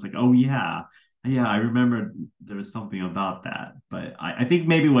again. I was like, oh yeah, yeah, I remember there was something about that. But I think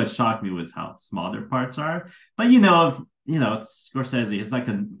maybe what shocked me was how small their parts are. But it's Scorsese. It's like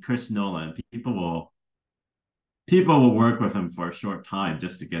a Chris Nolan. People will work with him for a short time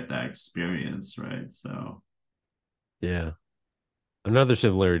just to get that experience, right? So Yeah, another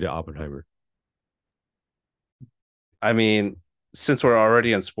similarity to Oppenheimer. I mean, since we're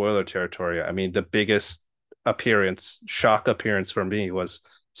already in spoiler territory, I mean, the biggest shock appearance for me was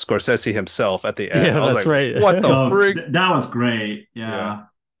Scorsese himself at the end. Yeah, I was that's like, right. what the frig? That was great. Yeah. Yeah.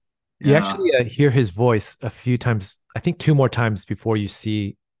 You Yeah. actually hear his voice a few times, I think 2 more times before you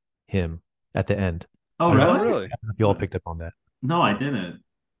see him at the end. Oh, I don't know Oh, really? really? if you all picked up on that. No, I didn't.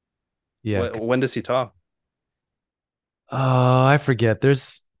 Yeah. When does he talk? I forget.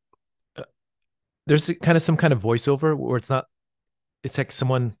 There's kind of some kind of voiceover where it's like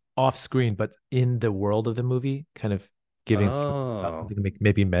someone off screen, but in the world of the movie, kind of giving about Oh, something like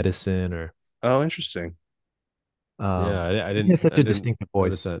maybe medicine or oh, interesting. Yeah, he has such I a didn't distinctive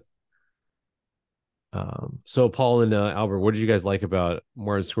notice voice. that. Um, So Paul and Albert, what did you guys like about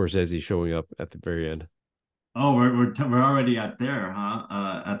Martin Scorsese showing up at the very end? Oh, we're already at there,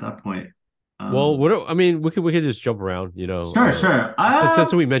 huh? At that point. Well, Um, I mean, we could just jump around, sure, sure.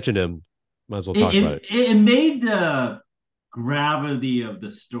 since we mentioned him, might as well talk about it. It made the gravity of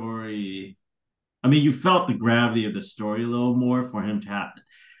the story. I mean, you felt the gravity of the story a little more for him to have.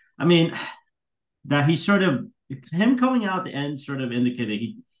 I mean, that he sort of him coming out at the end sort of indicated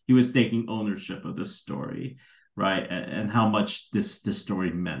he was taking ownership of the story, right? And how much this story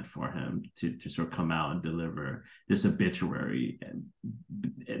meant for him to sort of come out and deliver this obituary, and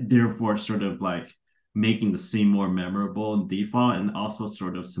therefore sort of like making the scene more memorable in default, and also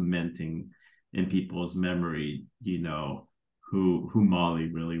sort of cementing in people's memory, who Molly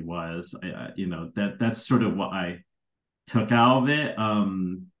really was. That's sort of what I took out of it.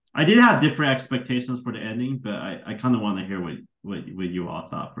 I did have different expectations for the ending, but I kind of want to hear what you all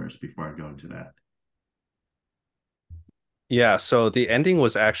thought first before I go into that. Yeah, so the ending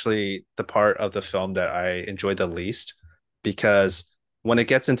was actually the part of the film that I enjoyed the least because when it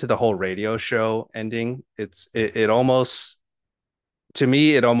gets into the whole radio show ending, it almost to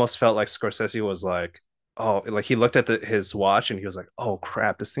me it almost felt like Scorsese was like, oh, like he looked at his watch and he was like, oh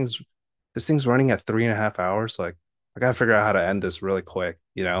crap, this thing's running at 3.5 hours. Like I gotta figure out how to end this really quick,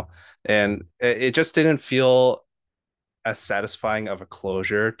 and it just didn't feel as satisfying of a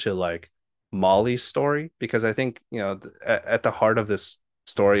closure to like Molly's story because I think at the heart of this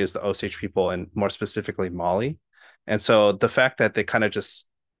story is the Osage people and more specifically Molly, and so the fact that they kind of just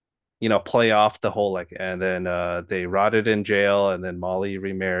play off the whole like and then they rotted in jail and then Molly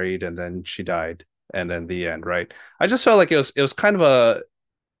remarried and then she died and then the end, right? I just felt like it was kind of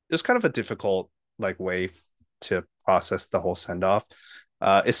a difficult like way to process the whole send off,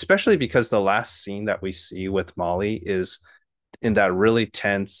 especially because the last scene that we see with Molly is in that really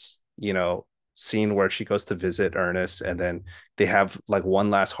tense, scene where she goes to visit Ernest and then they have like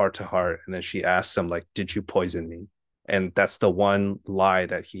one last heart to heart and then she asks him like, "Did you poison me?" And that's the one lie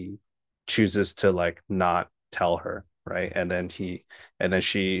that he chooses to like not tell her, right? And then she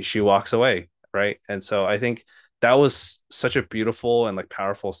walks away, right? And so I think that was such a beautiful and like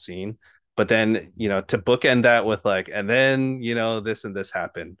powerful scene. But then, to bookend that with like, and then, this and this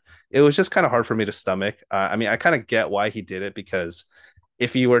happened, it was just kind of hard for me to stomach. I mean, I kind of get why he did it because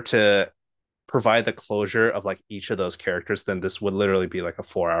if you were to provide the closure of like each of those characters, then this would literally be like a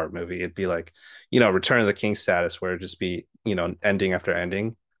 4-hour movie. It'd be like, Return of the King status where it'd just be, ending after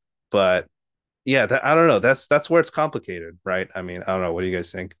ending. But yeah, I don't know. That's where it's complicated, right? I mean, I don't know. What do you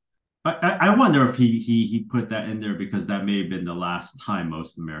guys think? I wonder if he put that in there because that may have been the last time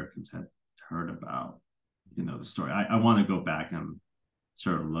most Americans had heard about the story. I want to go back and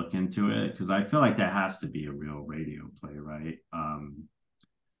sort of look into it because I feel like that has to be a real radio play, right?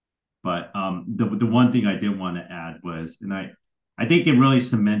 But the one thing I did want to add was, and I think it really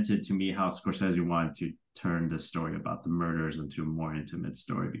cemented to me how Scorsese wanted to turn the story about the murders into a more intimate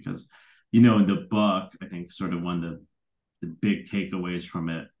story because, you know, in the book, I think sort of one of the big takeaways from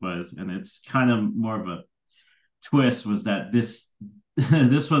it was, and it's kind of more of a twist, was that this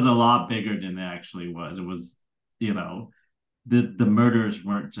this was a lot bigger than it actually was. It was, you know, the murders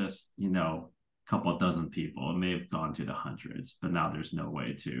weren't just, you know, a couple dozen people. It may have gone to the hundreds, but now there's no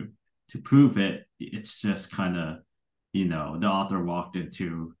way to prove it. It's just kind of, you know, the author walked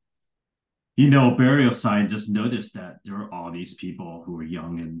into, you know, a burial site and just noticed that there were all these people who were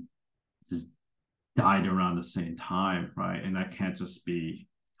young and just died around the same time, right? And that can't just be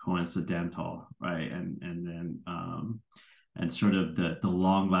coincidental, right? And then and sort of the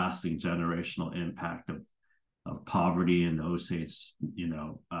long lasting generational impact of poverty and the Osage, you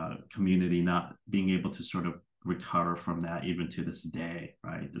know, community not being able to sort of recover from that even to this day,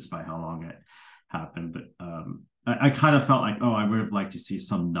 right? Despite how long it happened. But I kind of felt like, oh, I would have liked to see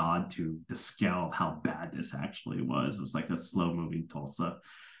some nod to the scale of how bad this actually was. It was like a slow moving Tulsa,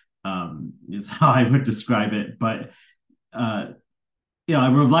 is how I would describe it. But you know, I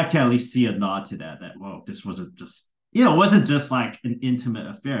would like to at least see a nod to that. That, whoa, this wasn't just, you know, it wasn't just like an intimate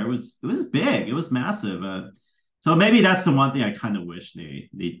affair. It was big. It was massive. So maybe that's the one thing I kind of wish they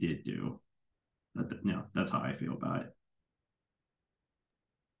did do. But you know, that's how I feel about it.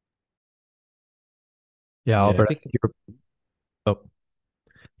 Yeah, Yeah, I Albert. think Oh,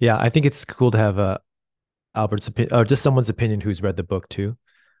 yeah. I think it's cool to have Albert's opinion, or just someone's opinion who's read the book too.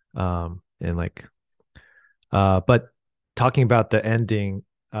 And like, but talking about the ending,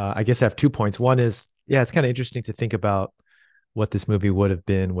 I guess I have 2 points. One is, yeah, it's kind of interesting to think about what this movie would have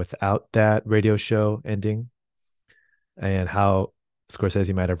been without that radio show ending and how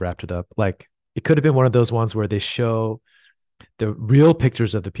Scorsese might have wrapped it up. Like, it could have been one of those ones where they show the real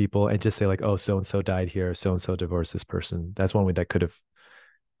pictures of the people and just say like, oh, so and so died here, so and so divorced this person. That's one way that could have,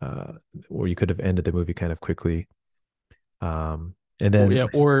 or you could have ended the movie kind of quickly. And then yeah,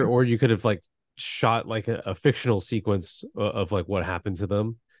 or you could have like shot like a fictional sequence of like what happened to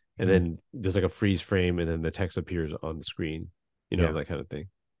them, and then there's like a freeze frame, and then the text appears on the screen, you know, yeah, that kind of thing.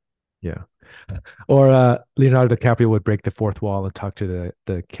 yeah. Or Leonardo DiCaprio would break the fourth wall and talk to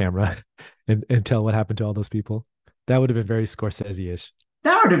the camera and tell what happened to all those people. That would have been very Scorsese-ish.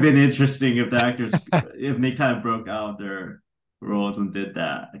 That would have been interesting if the actors, if they kind of broke out their roles and did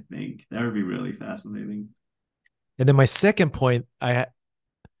that. I think that would be really fascinating. And then my second point, this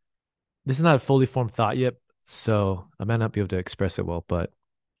is not a fully formed thought yet, so I might not be able to express it well, but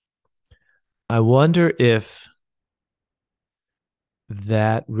I wonder if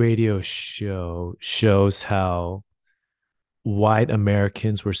that radio show shows how white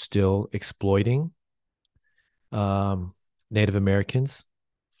Americans were still exploiting Native Americans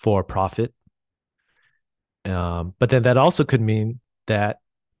for profit. But then that also could mean that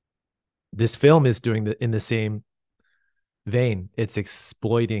this film is doing in the same vein. It's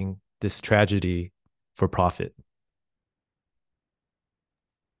exploiting this tragedy for profit.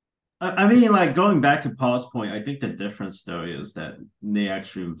 I mean, like going back to Paul's point, I think the difference though is that they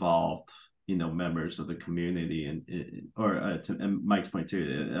actually involved, you know, members of the community or and Mike's point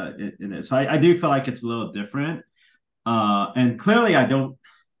too, in it. So I do feel like it's a little different. And clearly I don't,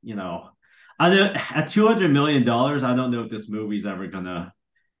 you know, I know at $200 million, I don't know if this movie's ever gonna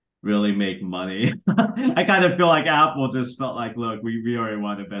really make money. I kind of feel like Apple just felt like, look, we already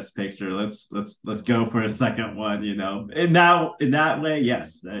won the best picture. Let's go for a second one, you know. In that way,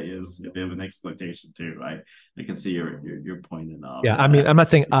 yes, that is a bit of an exploitation too, right? I can see your point in all. Yeah, I mean, I'm not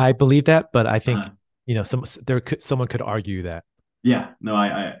saying I believe that, but I think you know, someone could argue that. Yeah, no,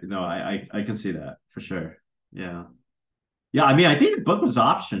 I can see that for sure. Yeah. Yeah, I mean, I think the book was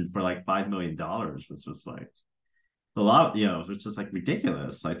optioned for like $5 million, which was like a lot, you know, it's just like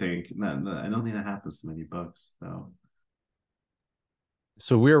ridiculous. I think I don't think that happens to many books.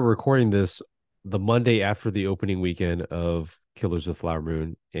 So we're recording this the Monday after the opening weekend of Killers of the Flower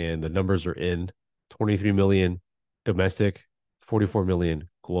Moon, and the numbers are in 23 million domestic, 44 million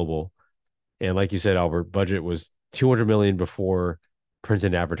global. And like you said, Albert, budget was 200 million before print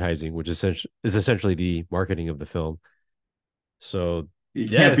and advertising, which is essentially the marketing of the film. So You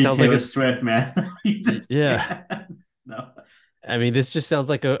yeah, can't it be sounds Taylor like it's Swift, man. You just yeah. can't. No. I mean, this just sounds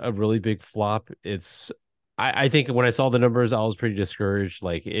like a really big flop. I think when I saw the numbers, I was pretty discouraged.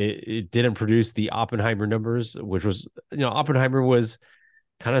 Like it didn't produce the Oppenheimer numbers, which was, you know, Oppenheimer was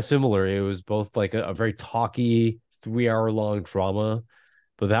kind of similar. It was both like a very talky 3 hour long drama,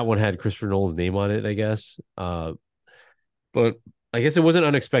 but that one had Christopher Nolan's name on it, I guess. But I guess it wasn't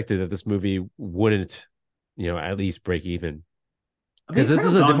unexpected that this movie wouldn't, at least break even I mean, because this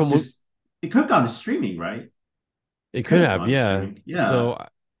is a different movie. it could have gone to streaming, right? It Could could have have, gone to yeah. streaming. Yeah.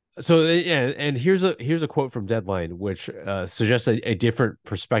 So yeah, and here's a quote from Deadline, which suggests a different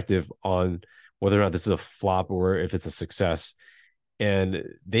perspective on whether or not this is a flop or if it's a success. And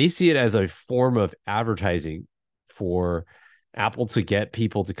they see it as a form of advertising for Apple to get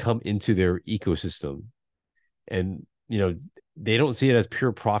people to come into their ecosystem. And they don't see it as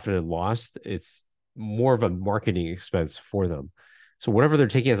pure profit and loss. It's more of a marketing expense for them. So whatever they're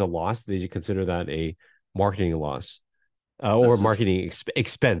taking as a loss, they consider that a marketing loss, or That's marketing interesting.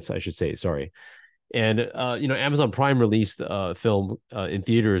 expense, I should say. Sorry. And Amazon Prime released a film in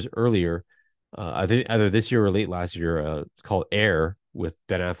theaters earlier. I think either this year or late last year. It's called Air with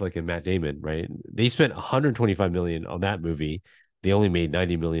Ben Affleck and Matt Damon. Right? They spent 125 million on that movie. They only made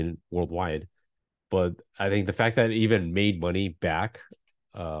 90 million worldwide. But I think the fact that it even made money back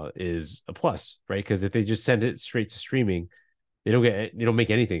is a plus, right? Because if they just send it straight to streaming, they don't make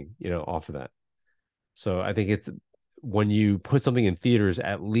anything, off of that. So I think it's when you put something in theaters,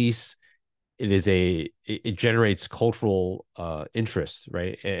 at least it generates cultural interest,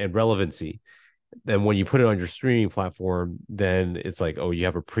 right, and relevancy. Then when you put it on your streaming platform, then it's like, oh, you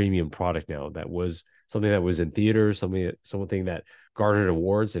have a premium product now that was something that was in theaters, something that garnered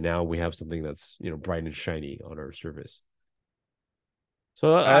awards, and now we have something that's bright and shiny on our service.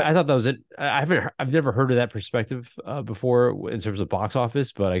 So I I thought that was it. I've never heard of that perspective before in terms of box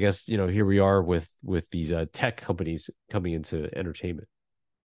office, but I guess here we are with these tech companies coming into entertainment.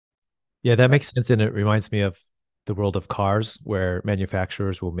 Yeah, that makes sense. And it reminds me of the world of cars where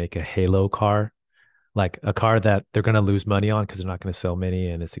manufacturers will make a halo car, like a car that they're going to lose money on because they're not going to sell many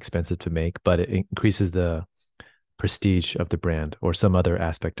and it's expensive to make, but it increases the prestige of the brand or some other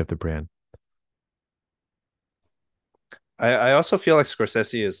aspect of the brand. I also feel like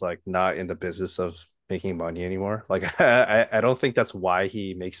Scorsese is like not in the business of making money anymore. Like I don't think that's why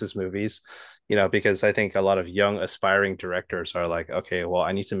he makes his movies, because I think a lot of young aspiring directors are like, okay, well,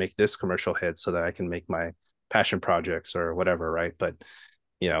 I need to make this commercial hit so that I can make my passion projects or whatever, right? But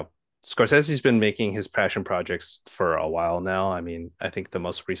you know, Scorsese's been making his passion projects for a while now. I mean, I think the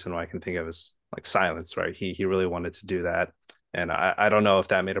most recent one I can think of is like Silence, right? He really wanted to do that. And I don't know if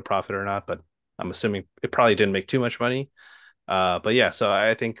that made a profit or not, but I'm assuming it probably didn't make too much money. But yeah, so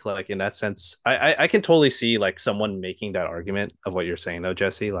I think like in that sense, I can totally see like someone making that argument of what you're saying though,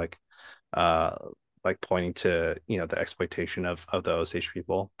 Jesse, uh like pointing to the exploitation of the Osage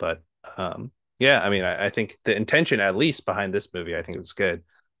people. But yeah, I mean I think the intention at least behind this movie, I think it was good.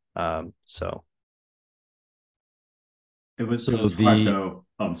 So It So was hard the though.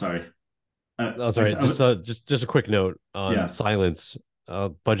 Oh, I'm sorry. oh sorry, just a quick note on Yeah. Silence.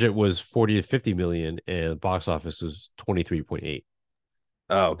 Budget was 40 to 50 million, and box office was 23.8.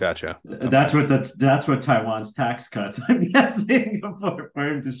 oh, gotcha. Okay. That's what Taiwan's tax cuts. I'm guessing for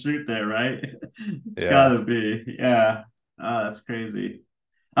him to shoot there, right? It's Yeah. gotta be. Yeah. Oh, that's crazy.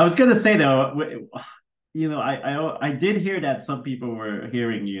 I was gonna say though, I did hear that some people were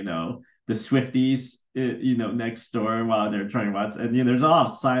hearing, the Swifties, next door while they're trying to watch, and there's a lot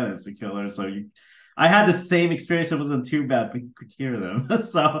of silence to killer. So I had the same experience. It wasn't too bad, but you could hear them.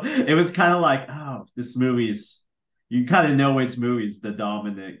 So it was kind of like, oh, this movie's. You kind of know which movie's the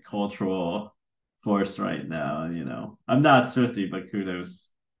dominant cultural force right now. I'm not Swifty, but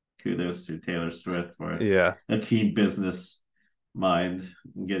kudos to Taylor Swift for Yeah. a keen business mind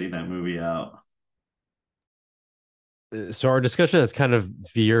in getting that movie out. So our discussion has kind of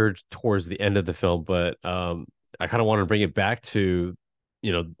veered towards the end of the film, but I kind of want to bring it back to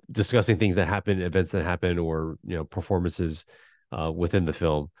discussing things that happen, events that happen, or performances within the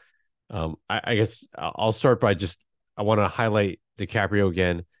film. I guess I'll start by I want to highlight DiCaprio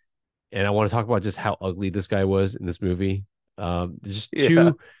again, and I want to talk about just how ugly this guy was in this movie. Just Yeah.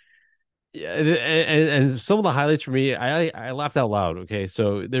 two, yeah, and some of the highlights for me, I laughed out loud. Okay,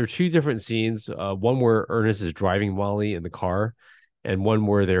 so there are two different scenes. One where Ernest is driving Molly in the car, and one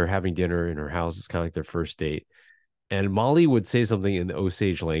where they're having dinner in her house. It's kind of like their first date. And Molly would say something in the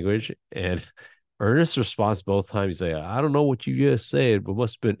Osage language, and Ernest's response both times, he's like, "I don't know what you just said, but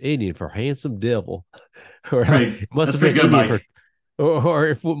must have been Indian for handsome devil, or it must That's have pretty been good, Indian for, Mike. or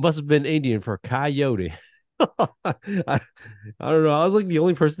it must have been Indian for coyote." I don't know. I was like the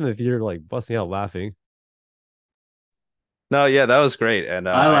only person in the theater like busting out laughing. No, yeah, that was great. And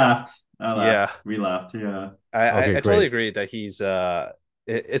I laughed. I laughed. yeah, We laughed. Yeah. Okay, I totally great. agree that he's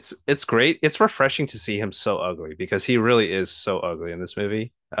it's great. It's refreshing to see him so ugly because he really is so ugly in this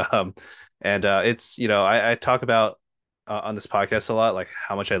movie. And it's I talk about on this podcast a lot like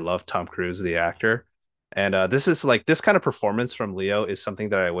how much I love Tom Cruise the actor. And this is like this kind of performance from Leo is something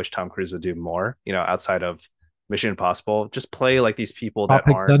that I wish Tom Cruise would do more, outside of Mission Impossible. Just play like these people that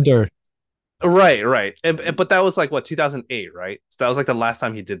Tropic aren't Thunder. right, right. But that was like what 2008, right? So that was like the last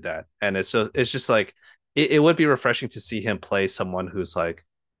time he did that. And it's just like it would be refreshing to see him play someone who's like,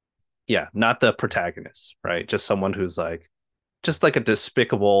 yeah, not the protagonist, right? Just someone who's like just like a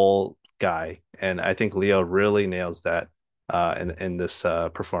despicable guy. And I think Leo really nails that in this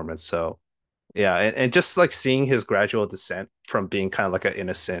performance. So yeah, and just like seeing his gradual descent from being kind of like an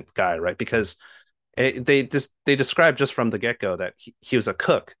innocent guy, right? Because they described just from the get-go that he was a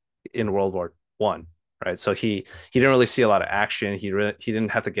cook in World War I, right? So he didn't really see a lot of action. He didn't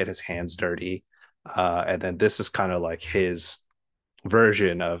have to get his hands dirty. And then this is kind of like his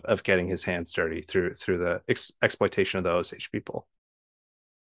version of getting his hands dirty through the exploitation of the Osage people.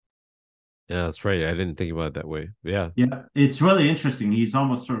 Yeah, that's right. I didn't think about it that way. Yeah. Yeah, it's really interesting. He's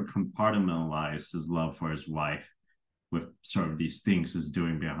almost sort of compartmentalized his love for his wife with sort of these things he's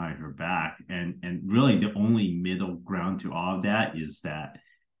doing behind her back. And really the only middle ground to all of that is that,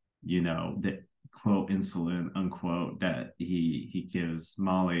 the quote insulin unquote that he gives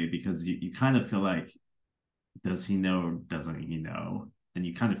Molly, because you kind of feel like, does he know or doesn't he know? And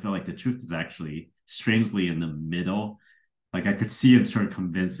you kind of feel like the truth is actually strangely in the middle. Like I could see him sort of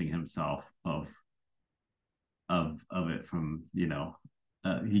convincing himself of it from,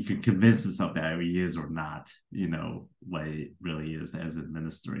 he could convince himself that he is or not, what it really is as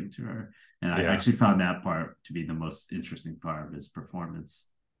administering to her. And I actually found that part to be the most interesting part of his performance.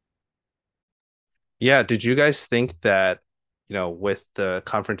 Yeah, did you guys think that, with the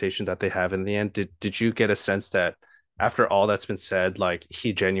confrontation that they have in the end, did you get a sense that after all that's been said, like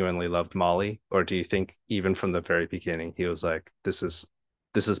he genuinely loved Molly? Or do you think even from the very beginning he was like, this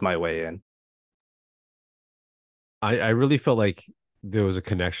is my way in? I really felt like there was a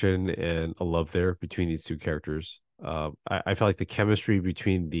connection and a love there between these two characters. I felt like the chemistry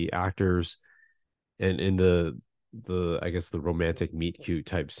between the actors and in the I guess the romantic meet cute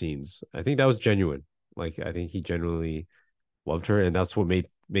type scenes, I think that was genuine. Like I think he genuinely loved her, and that's what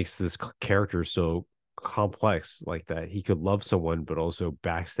makes this character so complex. Like that he could love someone but also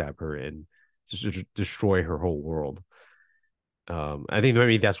backstab her and just destroy her whole world. I think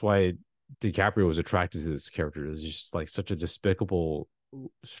maybe that's why DiCaprio was attracted to this character. Is just like such a despicable,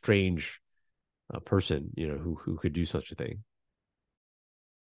 strange person, who could do such a thing.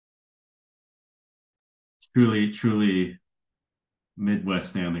 Truly, truly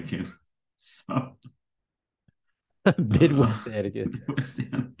Midwest Anakin. So Midwest Anakin. Midwest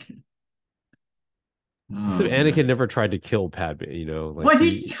Anakin. So Oh, Anakin man. never tried to kill Padme, like Well,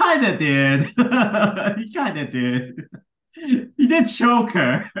 he kind of did. He kind of did. He did choke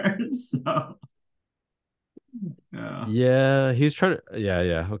her. So, yeah. yeah, he was trying to. Yeah,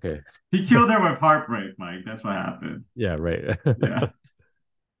 yeah, okay, He killed her with heartbreak, Mike. That's what happened. yeah, right. Yeah.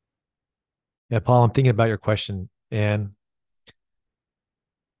 Yeah, Paul, I'm thinking about your question, and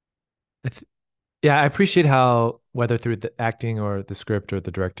I yeah, I appreciate how whether through the acting or the script or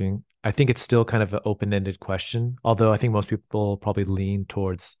the directing, I think it's still kind of an open-ended question. Although I think most people probably lean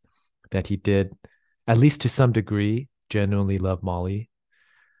towards that he did, at least to some degree, genuinely love Molly.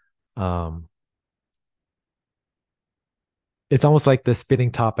 Um, it's almost like the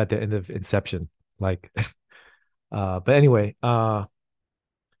spinning top at the end of Inception. Like, but anyway, and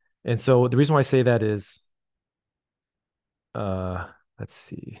so the reason why I say that is, uh, let's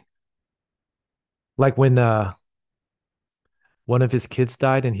see, like when one of his kids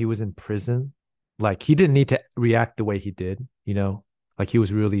died and he was in prison, like he didn't need to react the way he did, like he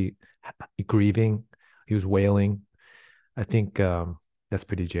was really grieving, he was wailing. I think that's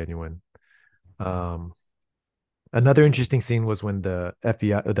pretty genuine. Um, Another interesting scene was when the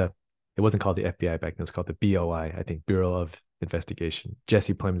FBI, it wasn't called the FBI back then, it was called the BOI, I think, Bureau of Investigation.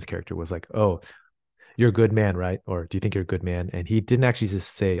 Jesse Plemons' character was like, "Oh, you're a good man, right? Or do you think you're a good man?" And he didn't actually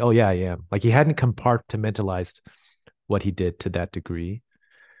just say, "Oh yeah, I am." Like he hadn't compartmentalized what he did to that degree.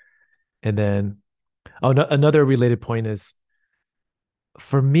 And then, oh, no, another related point is,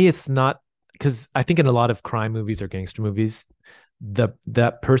 for me, it's not, because I think in a lot of crime movies or gangster movies,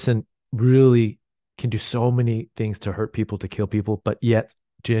 that person really can do so many things to hurt people, to kill people, but yet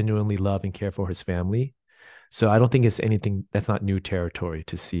genuinely love and care for his family. So I don't think it's anything that's not new territory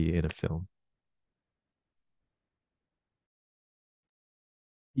to see in a film.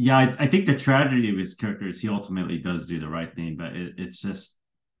 Yeah, I think the tragedy of his character is he ultimately does do the right thing, but it's just,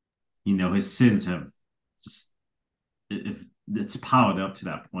 his sins have just, if it's piled up to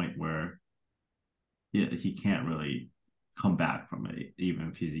that point where he can't really come back from it, even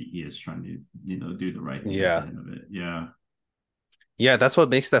if he is trying to, do the right thing at the Yeah. end of it. Yeah. Yeah, that's what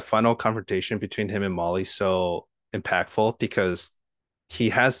makes that final confrontation between him and Molly so impactful because he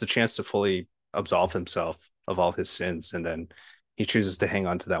has the chance to fully absolve himself of all his sins, and then he chooses to hang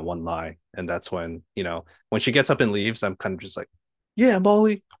on to that one lie. And that's when, when she gets up and leaves, I'm kind of just like, yeah,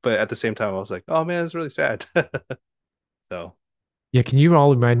 Molly. But at the same time, I was like, oh man, it's really sad. So, Yeah, can you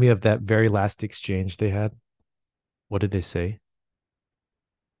all remind me of that very last exchange they had? What did they say?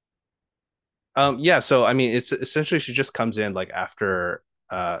 yeah. So I mean, it's essentially she just comes in like after,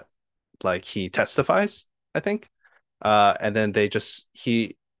 like he testifies, I think, and then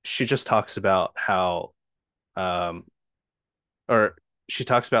she just talks about how, um, or she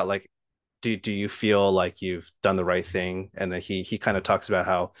talks about like, do you feel like you've done the right thing? And then he kind of talks about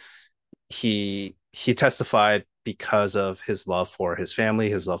how he testified because of his love for his family,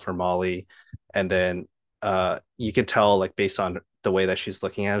 his love for Molly, and then you can tell like based on the way that she's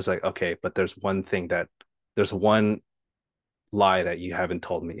looking at it, it's like okay, but there's one lie that you haven't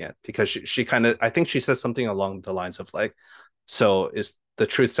told me yet because she kind of I think she says something along the lines of like, so is the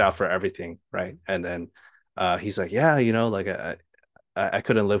truth's out for everything, right? And then he's like, yeah, like I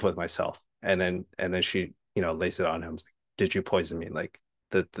couldn't live with myself. And then she, lays it on him. Like, did you poison me? Like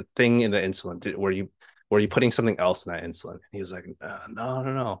the thing in the insulin, were you putting something else in that insulin? And he was like, no,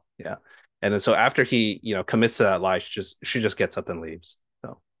 no, no. Yeah. And then so after he, commits to that lie, she just gets up and leaves.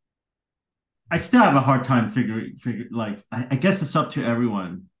 So I still have a hard time figure like I guess it's up to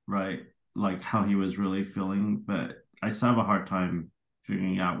everyone, right? Like how he was really feeling, but I still have a hard time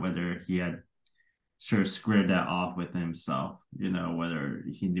figuring out whether he had sort of squared that off with himself, whether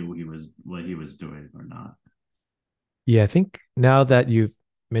he knew what he was doing or not. Yeah, I think now that you've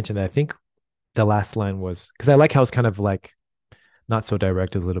mentioned that, I think the last line was because I like how it's kind of like not so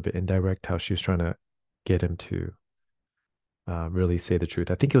direct, a little bit indirect, how she was trying to get him to really say the truth.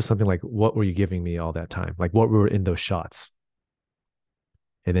 I think it was something like, "What were you giving me all that time? Like, what were in those shots?"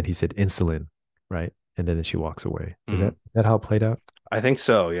 And then he said, "Insulin," right? And then she walks away. Is that how it played out? I think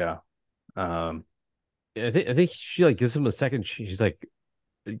so. Yeah. Um, Yeah, I think she like gives him a second. She's like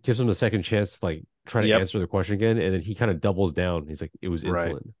gives him a second chance to like try to yep. answer the question again, and then he kind of doubles down. He's like, "It was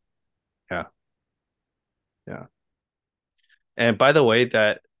Right. insulin." Yeah. Yeah. And by the way,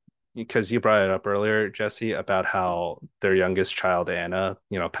 that because you brought it up earlier, Jesse, about how their youngest child, Anna,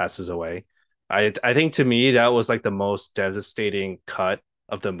 passes away. I think to me that was like the most devastating cut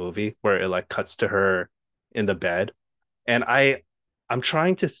of the movie where it like cuts to her in the bed. And I'm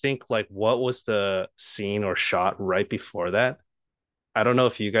trying to think like what was the scene or shot right before that. I don't know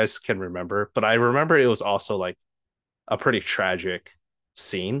if you guys can remember, but I remember it was also like a pretty tragic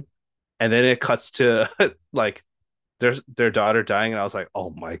scene. And then it cuts to like their daughter dying, and I was like, oh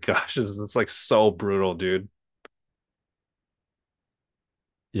my gosh, this is like so brutal, dude.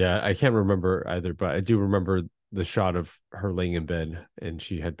 Yeah, I can't remember either, but I do remember the shot of her laying in bed and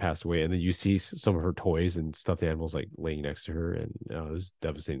she had passed away, and then you see some of her toys and stuffed animals like laying next to her, and it was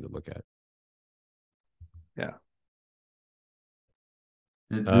devastating to look at. Yeah.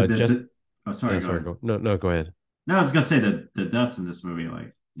 Just Oh, sorry, yeah, go sorry, ahead. go no, go ahead. No, I was gonna say that the deaths in this movie,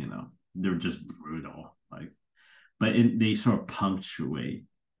 like, they're just brutal. Like, but they sort of punctuate,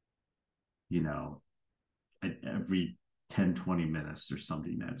 you know, at every 10, 20 minutes there's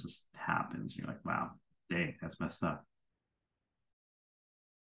something that just happens. You're like, wow, dang, that's messed up.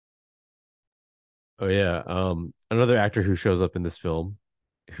 Oh yeah, another actor who shows up in this film,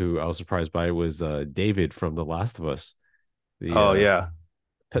 who I was surprised by, was David from The Last of Us, the Oh yeah.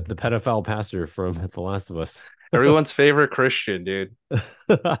 the pedophile pastor from The Last of Us. Everyone's favorite Christian, dude.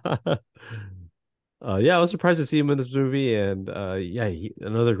 Yeah, I was surprised to see him in this movie, and yeah,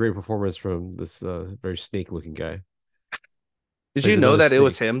 another great performance from this very snake-looking guy. Did Plays you know another that it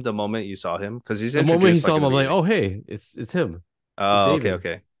was snake. him the moment you saw him? Because he's The moment he introduced like saw in him, the I'm like, beginning. oh hey, it's him, it's Oh, okay, David.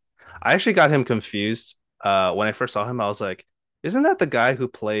 okay. I actually got him confused. When I first saw him, I was like, isn't that the guy who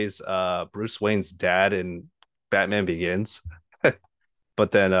plays Bruce Wayne's dad in Batman Begins?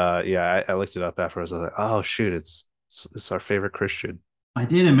 But then yeah, I looked it up afterwards. I was like, oh shoot, it's our favorite Christian. I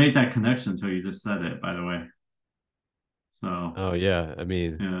didn't make that connection until you just said it, by the way. So, Oh yeah, I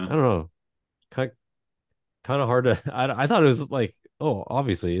mean, yeah. I don't know, kind of hard to. I thought it was like, oh,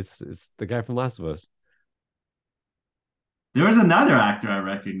 obviously it's the guy from Last of Us. There was another actor I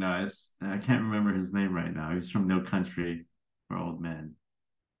recognized. I can't remember his name right now. He's from No Country for Old Men.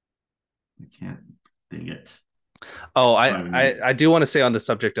 I can't think it. Oh, It's I driving I, me. I do want to say on the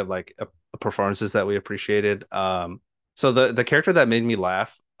subject of like performances that we appreciated. So the character that made me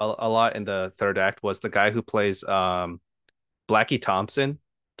laugh a lot in the third act was the guy who plays Blackie Thompson,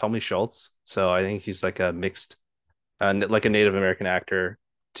 Tommy Schultz. So I think he's like a mixed, like a Native American actor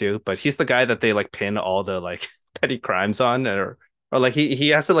too. But he's the guy that they like pin all the like petty crimes on, or or like he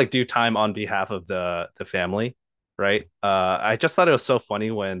has to like do time on behalf of the family, right? I just thought it was so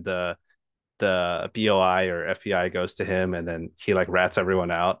funny when the BOI or FBI goes to him and then he like rats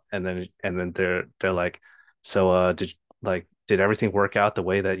everyone out and then they're like, so did everything work out the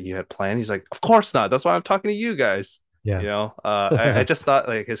way that you had planned? He's like, of course not. That's why I'm talking to you guys. Yeah. I just thought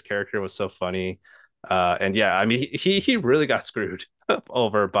like his character was so funny. And yeah, I mean he really got screwed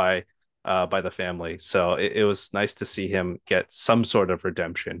over by the family. So it was nice to see him get some sort of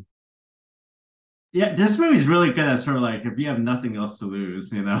redemption. Yeah, this movie's really good at sort of like if you have nothing else to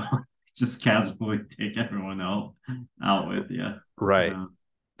lose, just casually take everyone out with you. Right. Yeah.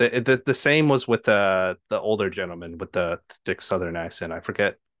 The same was with the older gentleman with the thick Southern accent. I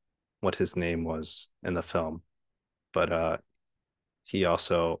forget what his name was in the film, but he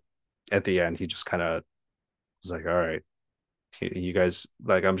also at the end he just kind of was like, all right, you guys,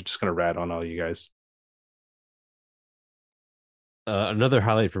 like I'm just gonna rat on all you guys. Another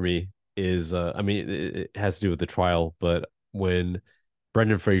highlight for me is, I mean, it has to do with the trial, but when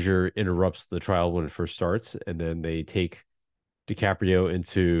Brendan Fraser interrupts the trial when it first starts, and then they take DiCaprio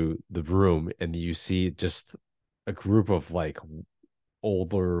into the room, and you see just a group of like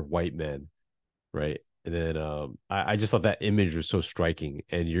older white men, right? And then I just thought that image was so striking,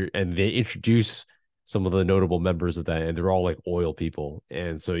 and they introduce some of the notable members of that, and they're all like oil people,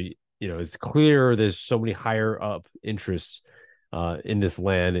 and so it's clear there's so many higher up interests in this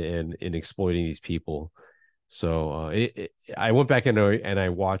land and in exploiting these people. So I went back and I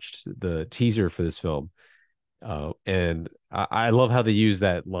watched the teaser for this film, and I love how they use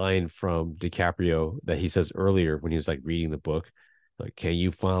that line from DiCaprio that he says earlier when he was like reading the book, like, "Can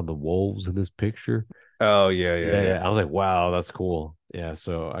you find the wolves in this picture?" Oh yeah, yeah, Yeah, yeah. yeah. I was like, "Wow, that's cool." Yeah,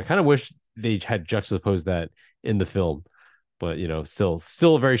 so I kind of wish they had juxtaposed that in the film, but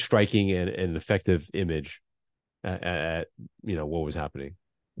still a very striking and effective image at what was happening.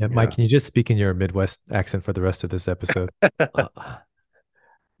 Yeah, Mike, Yeah. can you just speak in your Midwest accent for the rest of this episode?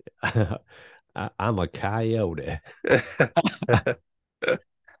 Uh, I'm a coyote.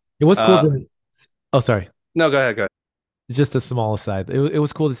 It was cool uh to. Oh, sorry. no, go ahead, go ahead. It's just a small aside. It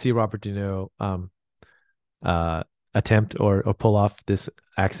was cool to see Robert De Niro uh attempt or pull off this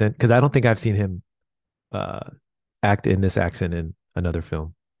accent because I don't think I've seen him uh act in this accent in another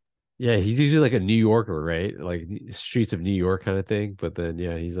film. Yeah, he's usually like a New Yorker, right? Like streets of New York kind of thing. But then,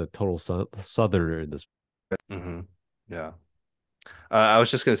 yeah, he's a total southerner in this. Hmm. Yeah. I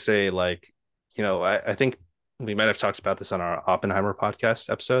was just gonna say, like, I think we might have talked about this on our Oppenheimer podcast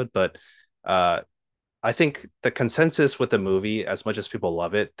episode, but uh, I think the consensus with the movie, as much as people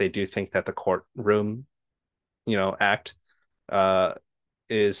love it, they do think that the courtroom, act, uh,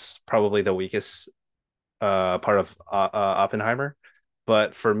 is probably the weakest part of Oppenheimer.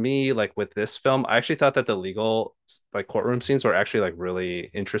 But for me, like with this film, I actually thought that the legal like courtroom scenes were actually like really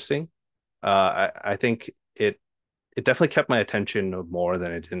interesting. I think it definitely kept my attention more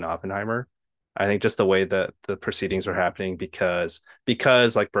than it did in Oppenheimer. I think just the way that the proceedings were happening because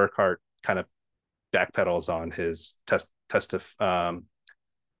like Burkhart kind of backpedals on his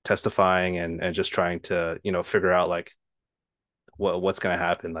testifying and just trying to figure out like what's going to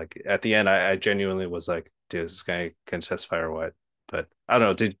happen. Like at the end, I genuinely was like, dude, is this guy can testify or what? But I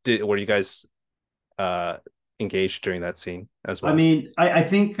don't know. Were you guys uh engaged during that scene as I well? mean, I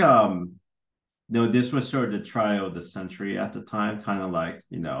think no, this was sort of the trial of the century at the time, kind of like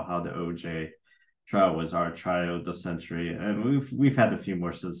how the OJ trial was our trial of the century, and we've had a few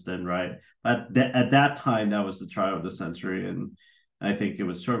more since then, right? But at that time, that was the trial of the century, and I think it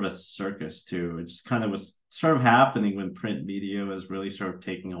was sort of a circus too. It just kind of was sort of happening when print media was really sort of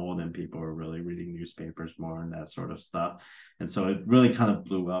taking hold, and people were really reading newspapers more and that sort of stuff. And so it really kind of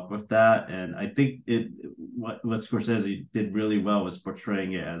blew up with that. And I think what Scorsese did really well was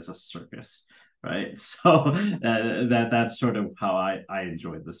portraying it as a circus, right? So that's sort of how I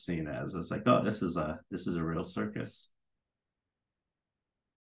enjoyed the scene as. I was like, oh, this is a real circus.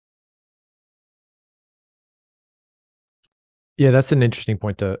 Yeah, that's an interesting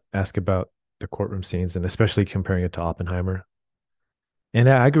point to ask about the courtroom scenes and especially comparing it to Oppenheimer. And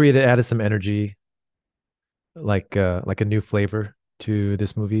I agree it added some energy, like a new flavor to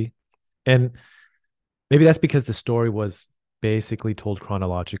this movie. And maybe that's because the story was basically told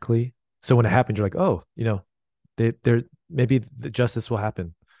chronologically. So when it happened, you're like, oh, they're maybe the justice will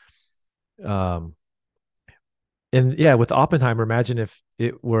happen. Um, and yeah, with Oppenheimer, imagine if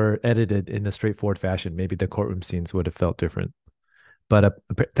it were edited in a straightforward fashion, maybe the courtroom scenes would have felt different. But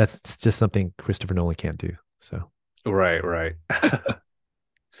that's just something Christopher Nolan can't do. So Right, right.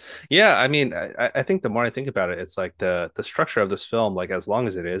 Yeah, I mean, I think the more I think about it, it's like the structure of this film, like as long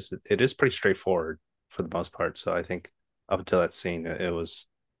as it is pretty straightforward for the most part. So I think up until that scene. It was,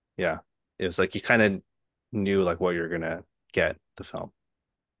 yeah, it was like you kind of knew like what you're gonna get the film.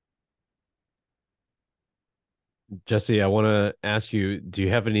 Jesse, I want to ask you, do you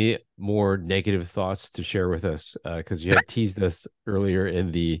have any more negative thoughts to share with us? Because you had teased us earlier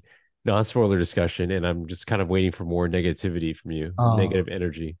in the non-spoiler discussion, and I'm just kind of waiting for more negativity from you, Oh negative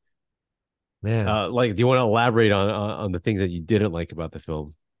energy. man. Like, do you want to elaborate on the things that you didn't like about the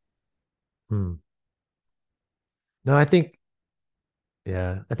film? Hmm. No, I think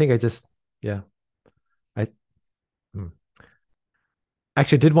I think I just yeah. I hmm.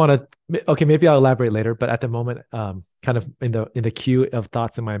 Actually did want to okay, maybe I'll elaborate later, but at the moment, kind of in the queue of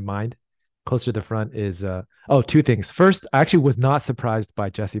thoughts in my mind, closer to the front is two things. First, I actually was not surprised by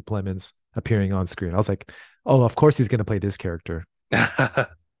Jesse Plemons appearing on screen. I was like, oh, of course he's gonna play this character. I'm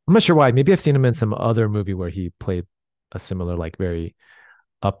not sure why. Maybe I've seen him in some other movie where he played a similar, like very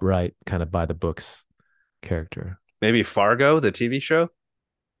upright, kind of by the books character. Maybe Fargo, the TV show.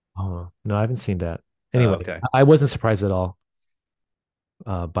 Oh, no, I haven't seen that. Oh, Anyway, okay. I wasn't surprised at all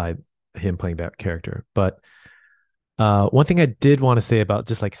by him playing that character. But one thing I did want to say about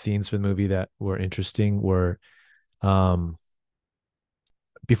just like scenes from the movie that were interesting were um,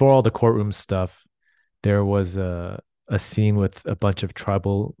 before all the courtroom stuff, there was a scene with a bunch of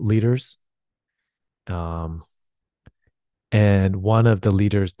tribal leaders. Um, and one of the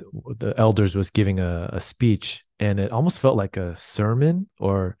leaders, the elders, was giving a speech, and it almost felt like a sermon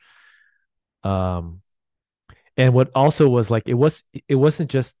or um and what also was like it wasn't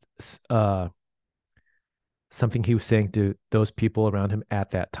just uh something he was saying to those people around him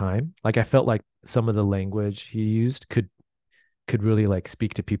at that time. Like I felt like some of the language he used could really like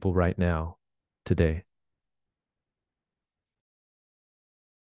speak to people right now today.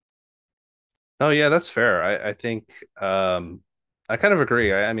 Oh yeah, that's fair. I think I kind of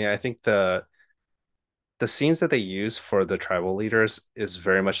agree. I mean, I think the scenes that they use for the tribal leaders is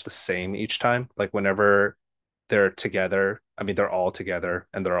very much the same each time. Like whenever they're together, I mean, they're all together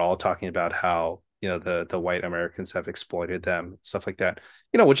and they're all talking about how, the white Americans have exploited them, stuff like that,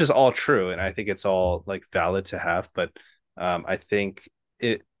 which is all true. And I think it's all like valid to have. But I think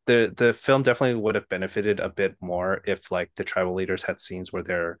the film definitely would have benefited a bit more if like the tribal leaders had scenes where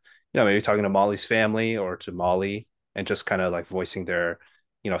they're, maybe talking to Molly's family or to Molly and just kind of like voicing their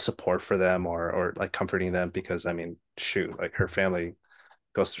support for them or like comforting them because I mean shoot like her family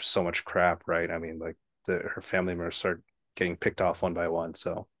goes through so much crap, right? I mean like her family members start getting picked off one by one,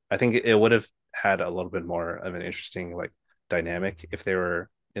 so I think it would have had a little bit more of an interesting like dynamic if they were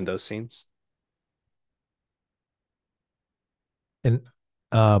in those scenes. And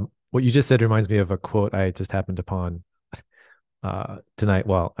what you just said reminds me of a quote I just happened upon tonight.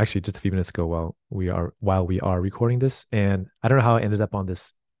 Well, actually, just a few minutes ago, while we are recording this, and I don't know how I ended up on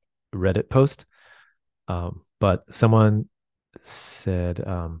this Reddit post, but someone said,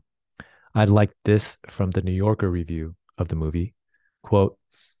 "I like this from the New Yorker review of the movie." Quote: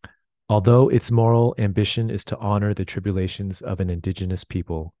 "Although its moral ambition is to honor the tribulations of an indigenous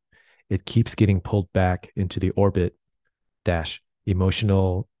people, it keeps getting pulled back into the orbit dash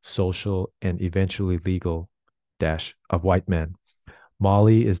emotional, social, and eventually legal dash of white men.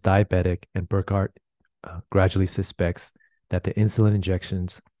 Molly is diabetic, and Burkhart gradually suspects that the insulin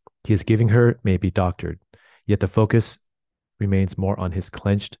injections he is giving her may be doctored. Yet the focus remains more on his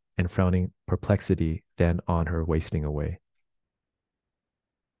clenched and frowning perplexity than on her wasting away."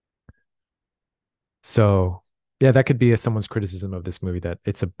 So, yeah, that could be someone's criticism of this movie, that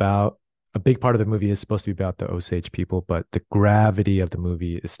it's about a big part of the movie is supposed to be about the Osage people, but the gravity of the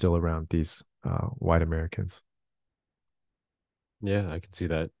movie is still around these white Americans. Yeah, I can see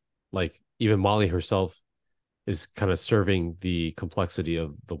that. Like, even Molly herself is kind of serving the complexity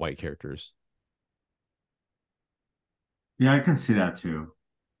of the white characters. Yeah, I can see that too.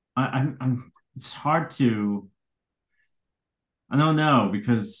 I'm it's hard to I don't know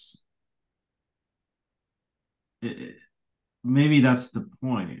because it, maybe that's the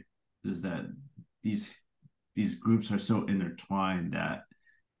point is that these these groups are so intertwined that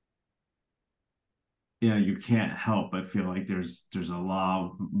you can't help but feel like there's a lot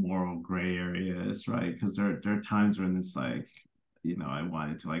of moral gray areas, right? Because there are times when it's like, I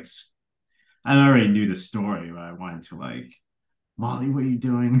wanted to like I already knew the story, but I wanted to like, Molly, what are you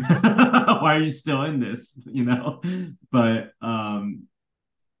doing? Why are you still in this? But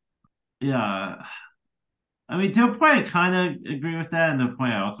yeah, I mean, to a point, I kind of agree with that, and to a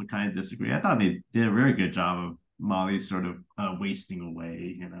point, I also kind of disagree. I thought they did a very good job of Molly sort of wasting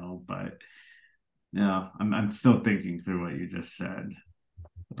away, but yeah, I'm still thinking through what you just said.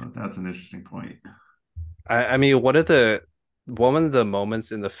 So that's an interesting point. I mean one of the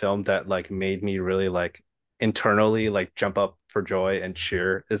moments in the film that like made me really like internally like jump up for joy and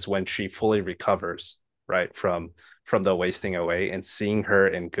cheer is when she fully recovers, right, from the wasting away, and seeing her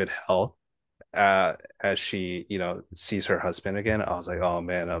in good health as she, sees her husband again. I was like, oh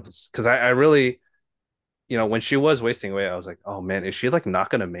man, I was because I really, when she was wasting away, I was like, oh man, is she like not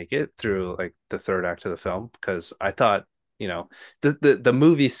gonna make it through like the third act of the film? Because I thought, the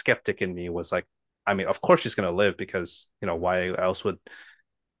movie skeptic in me was like, I mean, of course she's gonna live because, why else would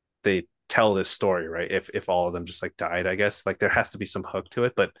they tell this story, right? If all of them just like died, I guess like there has to be some hook to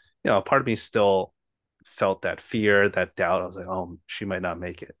it. But part of me still felt that fear, that doubt. I was like, oh, she might not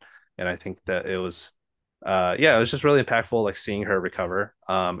make it. And I think that it was yeah, it was just really impactful, like seeing her recover.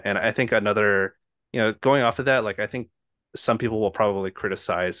 And I think another, going off of that, like I think some people will probably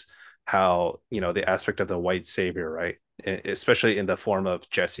criticize how, the aspect of the white savior, right? Especially in the form of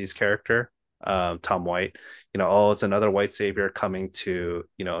Jesse's character, Tom White, oh, it's another white savior coming to,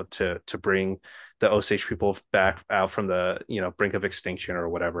 to bring the Osage people back out from the, brink of extinction or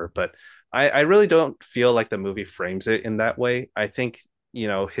whatever. But I really don't feel like the movie frames it in that way. I think,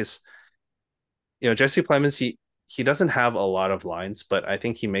 his, Jesse Plemons, he doesn't have a lot of lines, but I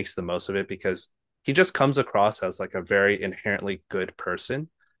think he makes the most of it because he just comes across as like a very inherently good person.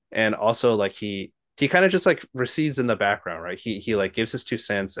 And also like he kind of just like recedes in the background, right? He like gives his 2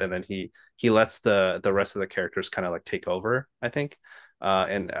 cents, and then he lets the rest of the characters kind of like take over, I think.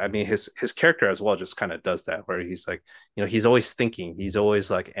 And I mean his character as well just kind of does that, where he's like, he's always thinking, he's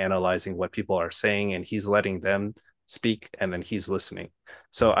always like analyzing what people are saying, and he's letting them speak, and then he's listening.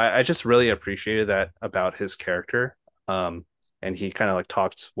 So I just really appreciated that about his character. And he kind of like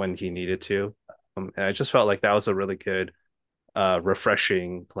talked when he needed to. And I just felt like that was a really good,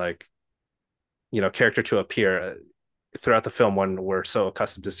 refreshing, like, character to appear throughout the film, when we're so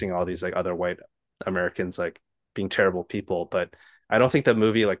accustomed to seeing all these like other white Americans like being terrible people. But I don't think the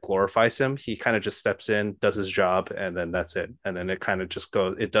movie like glorifies him. He kind of just steps in, does his job, and then that's it. And then it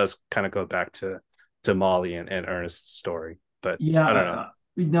does kind of go back to Molly and Ernest's story. But Yeah, I don't know.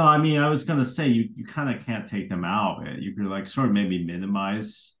 no, I mean, I was gonna say you kind of can't take them out. You could like sort of maybe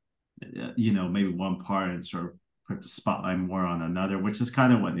minimize, maybe one part and sort of put the spotlight more on another, which is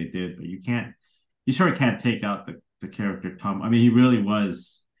kind of what they did. But you sort of can't take out the character Tom. I mean, he really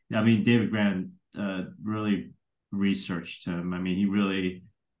was. I mean, David Grant really researched him. I mean,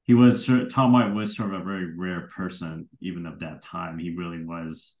 he was Tom White was sort of a very rare person even of that time. He really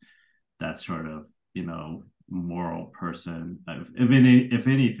was that sort of moral person. If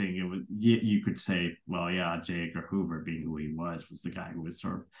anything, it was you could say, well, yeah, J. Edgar Hoover, being who he was the guy who was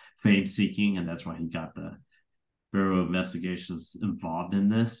sort of fame seeking, and that's why he got the Bureau of Investigations involved in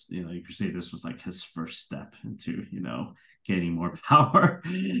this. You could say this was like his first step into gaining more power.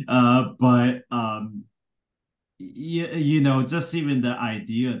 But just even the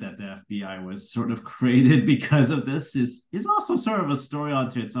idea that the FBI was sort of created because of this is also sort of a story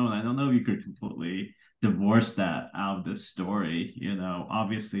onto its own. I don't know if you could completely divorce that out of this story.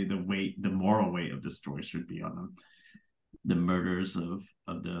 Obviously the moral weight of the story should be on the murders of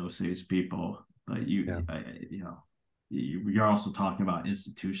the Osage people, but you're also talking about an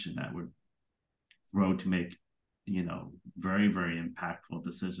institution that would grow to make very, very impactful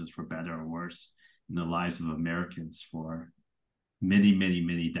decisions for better or worse in the lives of Americans for many, many,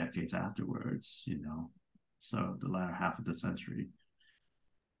 many decades afterwards. So the latter half of the century.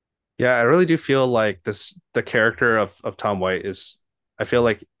 Yeah, I really do feel like the character of Tom White is, I feel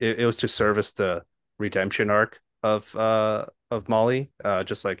like it was to service the redemption arc of Molly,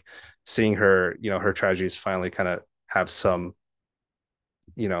 just like seeing her, her tragedies finally kind of have some,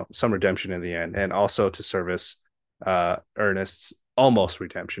 some redemption in the end, and also to service Ernest's almost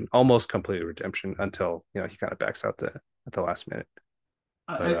redemption, almost complete redemption, until he kind of backs out at the last minute.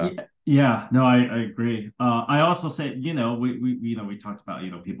 But, yeah, no, I agree. I also say, we talked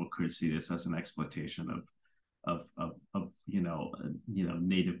about, people could see this as an exploitation of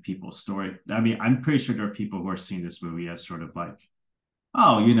native people's story. I mean, I'm pretty sure there are people who are seeing this movie as sort of like,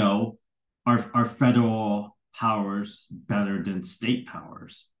 oh, our federal powers better than state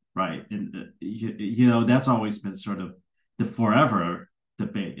powers, right? And that's always been sort of the forever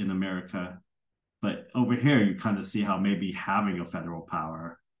debate in America. But over here, you kind of see how maybe having a federal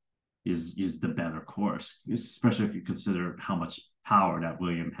power is the better course, especially if you consider how much power that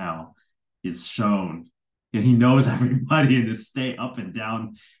William Hell is shown. And he knows everybody in the state up and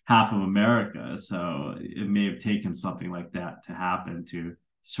down half of America. So it may have taken something like that to happen to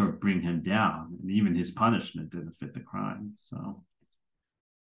sort of bring him down. And even his punishment didn't fit the crime. So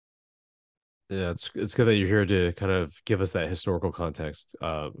yeah, it's good that you're here to kind of give us that historical context.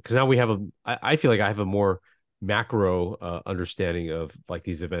 Because now we have I feel like I have a more macro understanding of like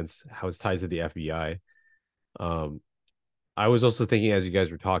these events, how it's tied to the FBI. Um, I was also thinking as you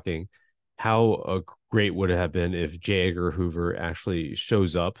guys were talking, how great would it have been if J. Edgar Hoover actually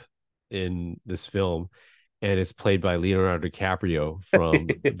shows up in this film and it's played by Leonardo DiCaprio from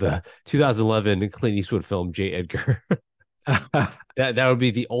the 2011 Clint Eastwood film J. Edgar. That would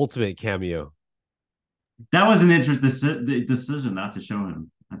be the ultimate cameo. That was an interesting decision not to show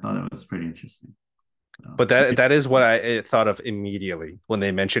him. I thought it was pretty interesting. So, But that is what I thought of immediately when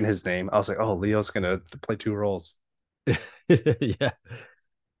they mentioned his name. I was like, oh, Leo's gonna play two roles. Yeah.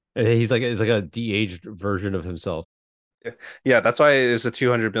 And it's like a de-aged version of himself. Yeah, that's why it's a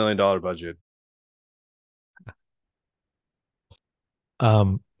 $200 million budget.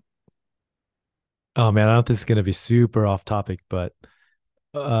 Um, oh man, I don't know if this is gonna be super off topic, but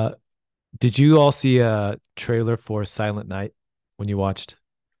uh, did you all see a trailer for Silent Night when you watched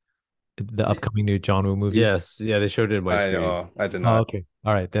the upcoming new John Woo movie? Yes, yeah, they showed it in my screen. I did Oh, not. okay.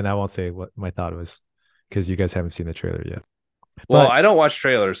 All right, then I won't say what my thought was because you guys haven't seen the trailer yet. Well, But I don't watch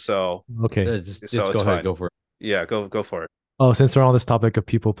trailers, so okay. Just so go it's ahead, fine. go for it. Yeah, go for it. Oh, since we're on this topic of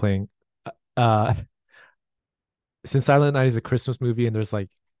people playing, uh, since Silent Night is a Christmas movie and there's like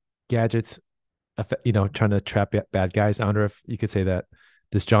gadgets, trying to trap bad guys, I wonder if you could say that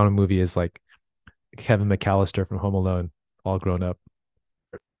this John movie is like Kevin McAllister from Home Alone, all grown up.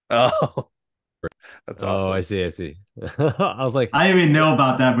 Oh, that's awesome. I see. I was like, I didn't even know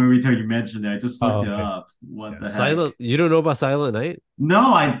about that movie until you mentioned it. I just looked it okay. up. What the heck? Silent. You don't know about Silent Night? No,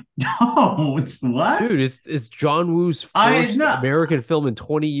 I don't. What? Dude, it's John Woo's first American film in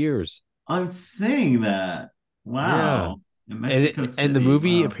 20 years. I'm saying that. Wow. Yeah. In Mexico And City, the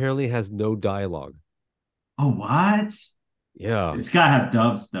movie wow. apparently has no dialogue. Oh, what? Yeah. It's gotta have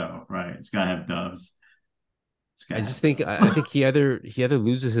dubs though, right? It's gotta have dubs. I think he either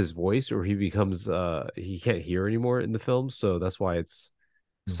loses his voice or he becomes he can't hear anymore in the film, so that's why it's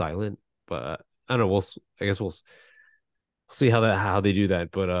silent. But I don't know. I guess we'll see how they do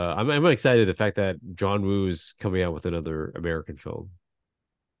that. But I'm excited the fact that John Woo is coming out with another American film.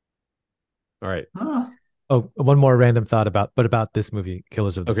 All right. Huh. Oh, one more random thought about this movie,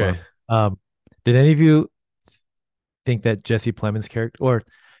 Killers of the Okay. Flower. Did any of you think that Jesse Plemons' character, or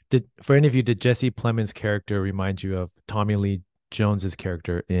did Jesse Plemons' character remind you of Tommy Lee Jones's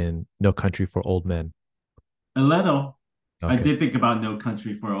character in No Country for Old Men? A little. Okay. I did think about No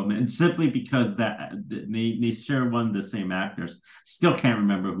Country for Old Men, and simply because that they share one of the same actors. Still can't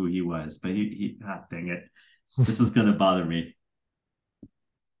remember who he was, but he dang it, this is gonna bother me.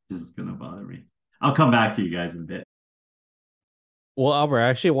 I'll come back to you guys in a bit. Well, Albert, I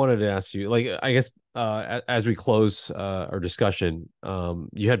actually wanted to ask you, like, I guess as we close our discussion,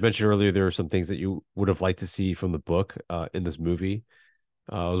 you had mentioned earlier there were some things that you would have liked to see from the book in this movie.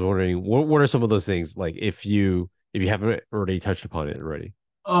 I was wondering what are some of those things, like if you haven't already touched upon it already.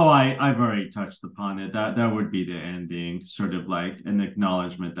 Oh, I've already touched upon it. That would be the ending, sort of like an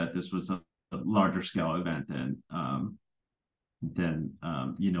acknowledgement that this was a larger scale event than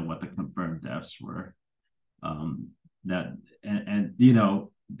what the confirmed deaths were. That and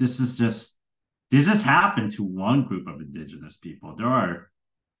this has happened to one group of indigenous people. There are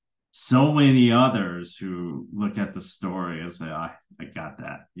so many others who look at the story and say, I got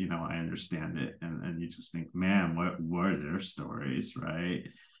that, I understand it. And you just think, man, what were their stories, right?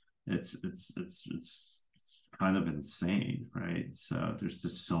 It's kind of insane, right? So there's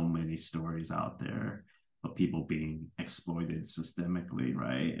just so many stories out there of people being exploited systemically,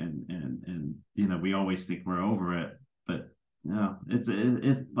 right? And we always think we're over it, but no, it's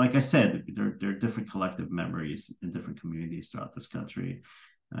like I said, there are different collective memories in different communities throughout this country.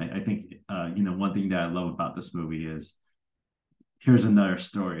 I think one thing that I love about this movie is here's another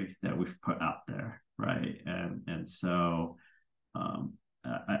story that we've put out there, right? And so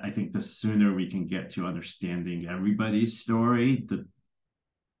I think the sooner we can get to understanding everybody's story,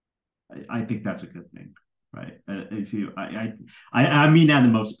 I think that's a good thing, right? I mean that in the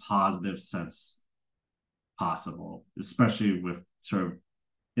most positive sense possible, especially with sort of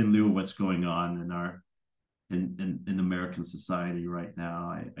in lieu of what's going on in our in American society right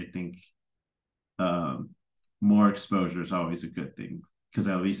now. I think more exposure is always a good thing because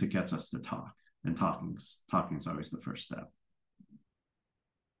at least it gets us to talk, and talking is always the first step.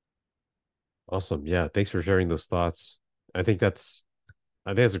 Awesome. Yeah. Thanks for sharing those thoughts. I think that's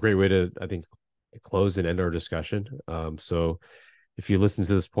a great way to, close and end our discussion. So if you listen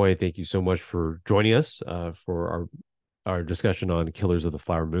to this point, thank you so much for joining us for our discussion on Killers of the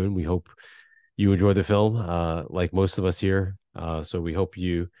Flower Moon. We hope you enjoy the film, like most of us here. So we hope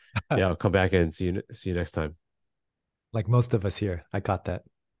you, come back and see you next time. Like most of us here. I got that.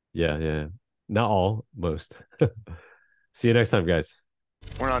 Yeah. Not all, most. See you next time, guys.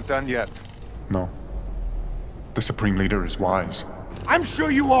 We're not done yet. No. The Supreme Leader is wise. I'm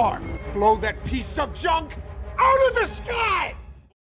sure you are. Blow that piece of junk out of the sky!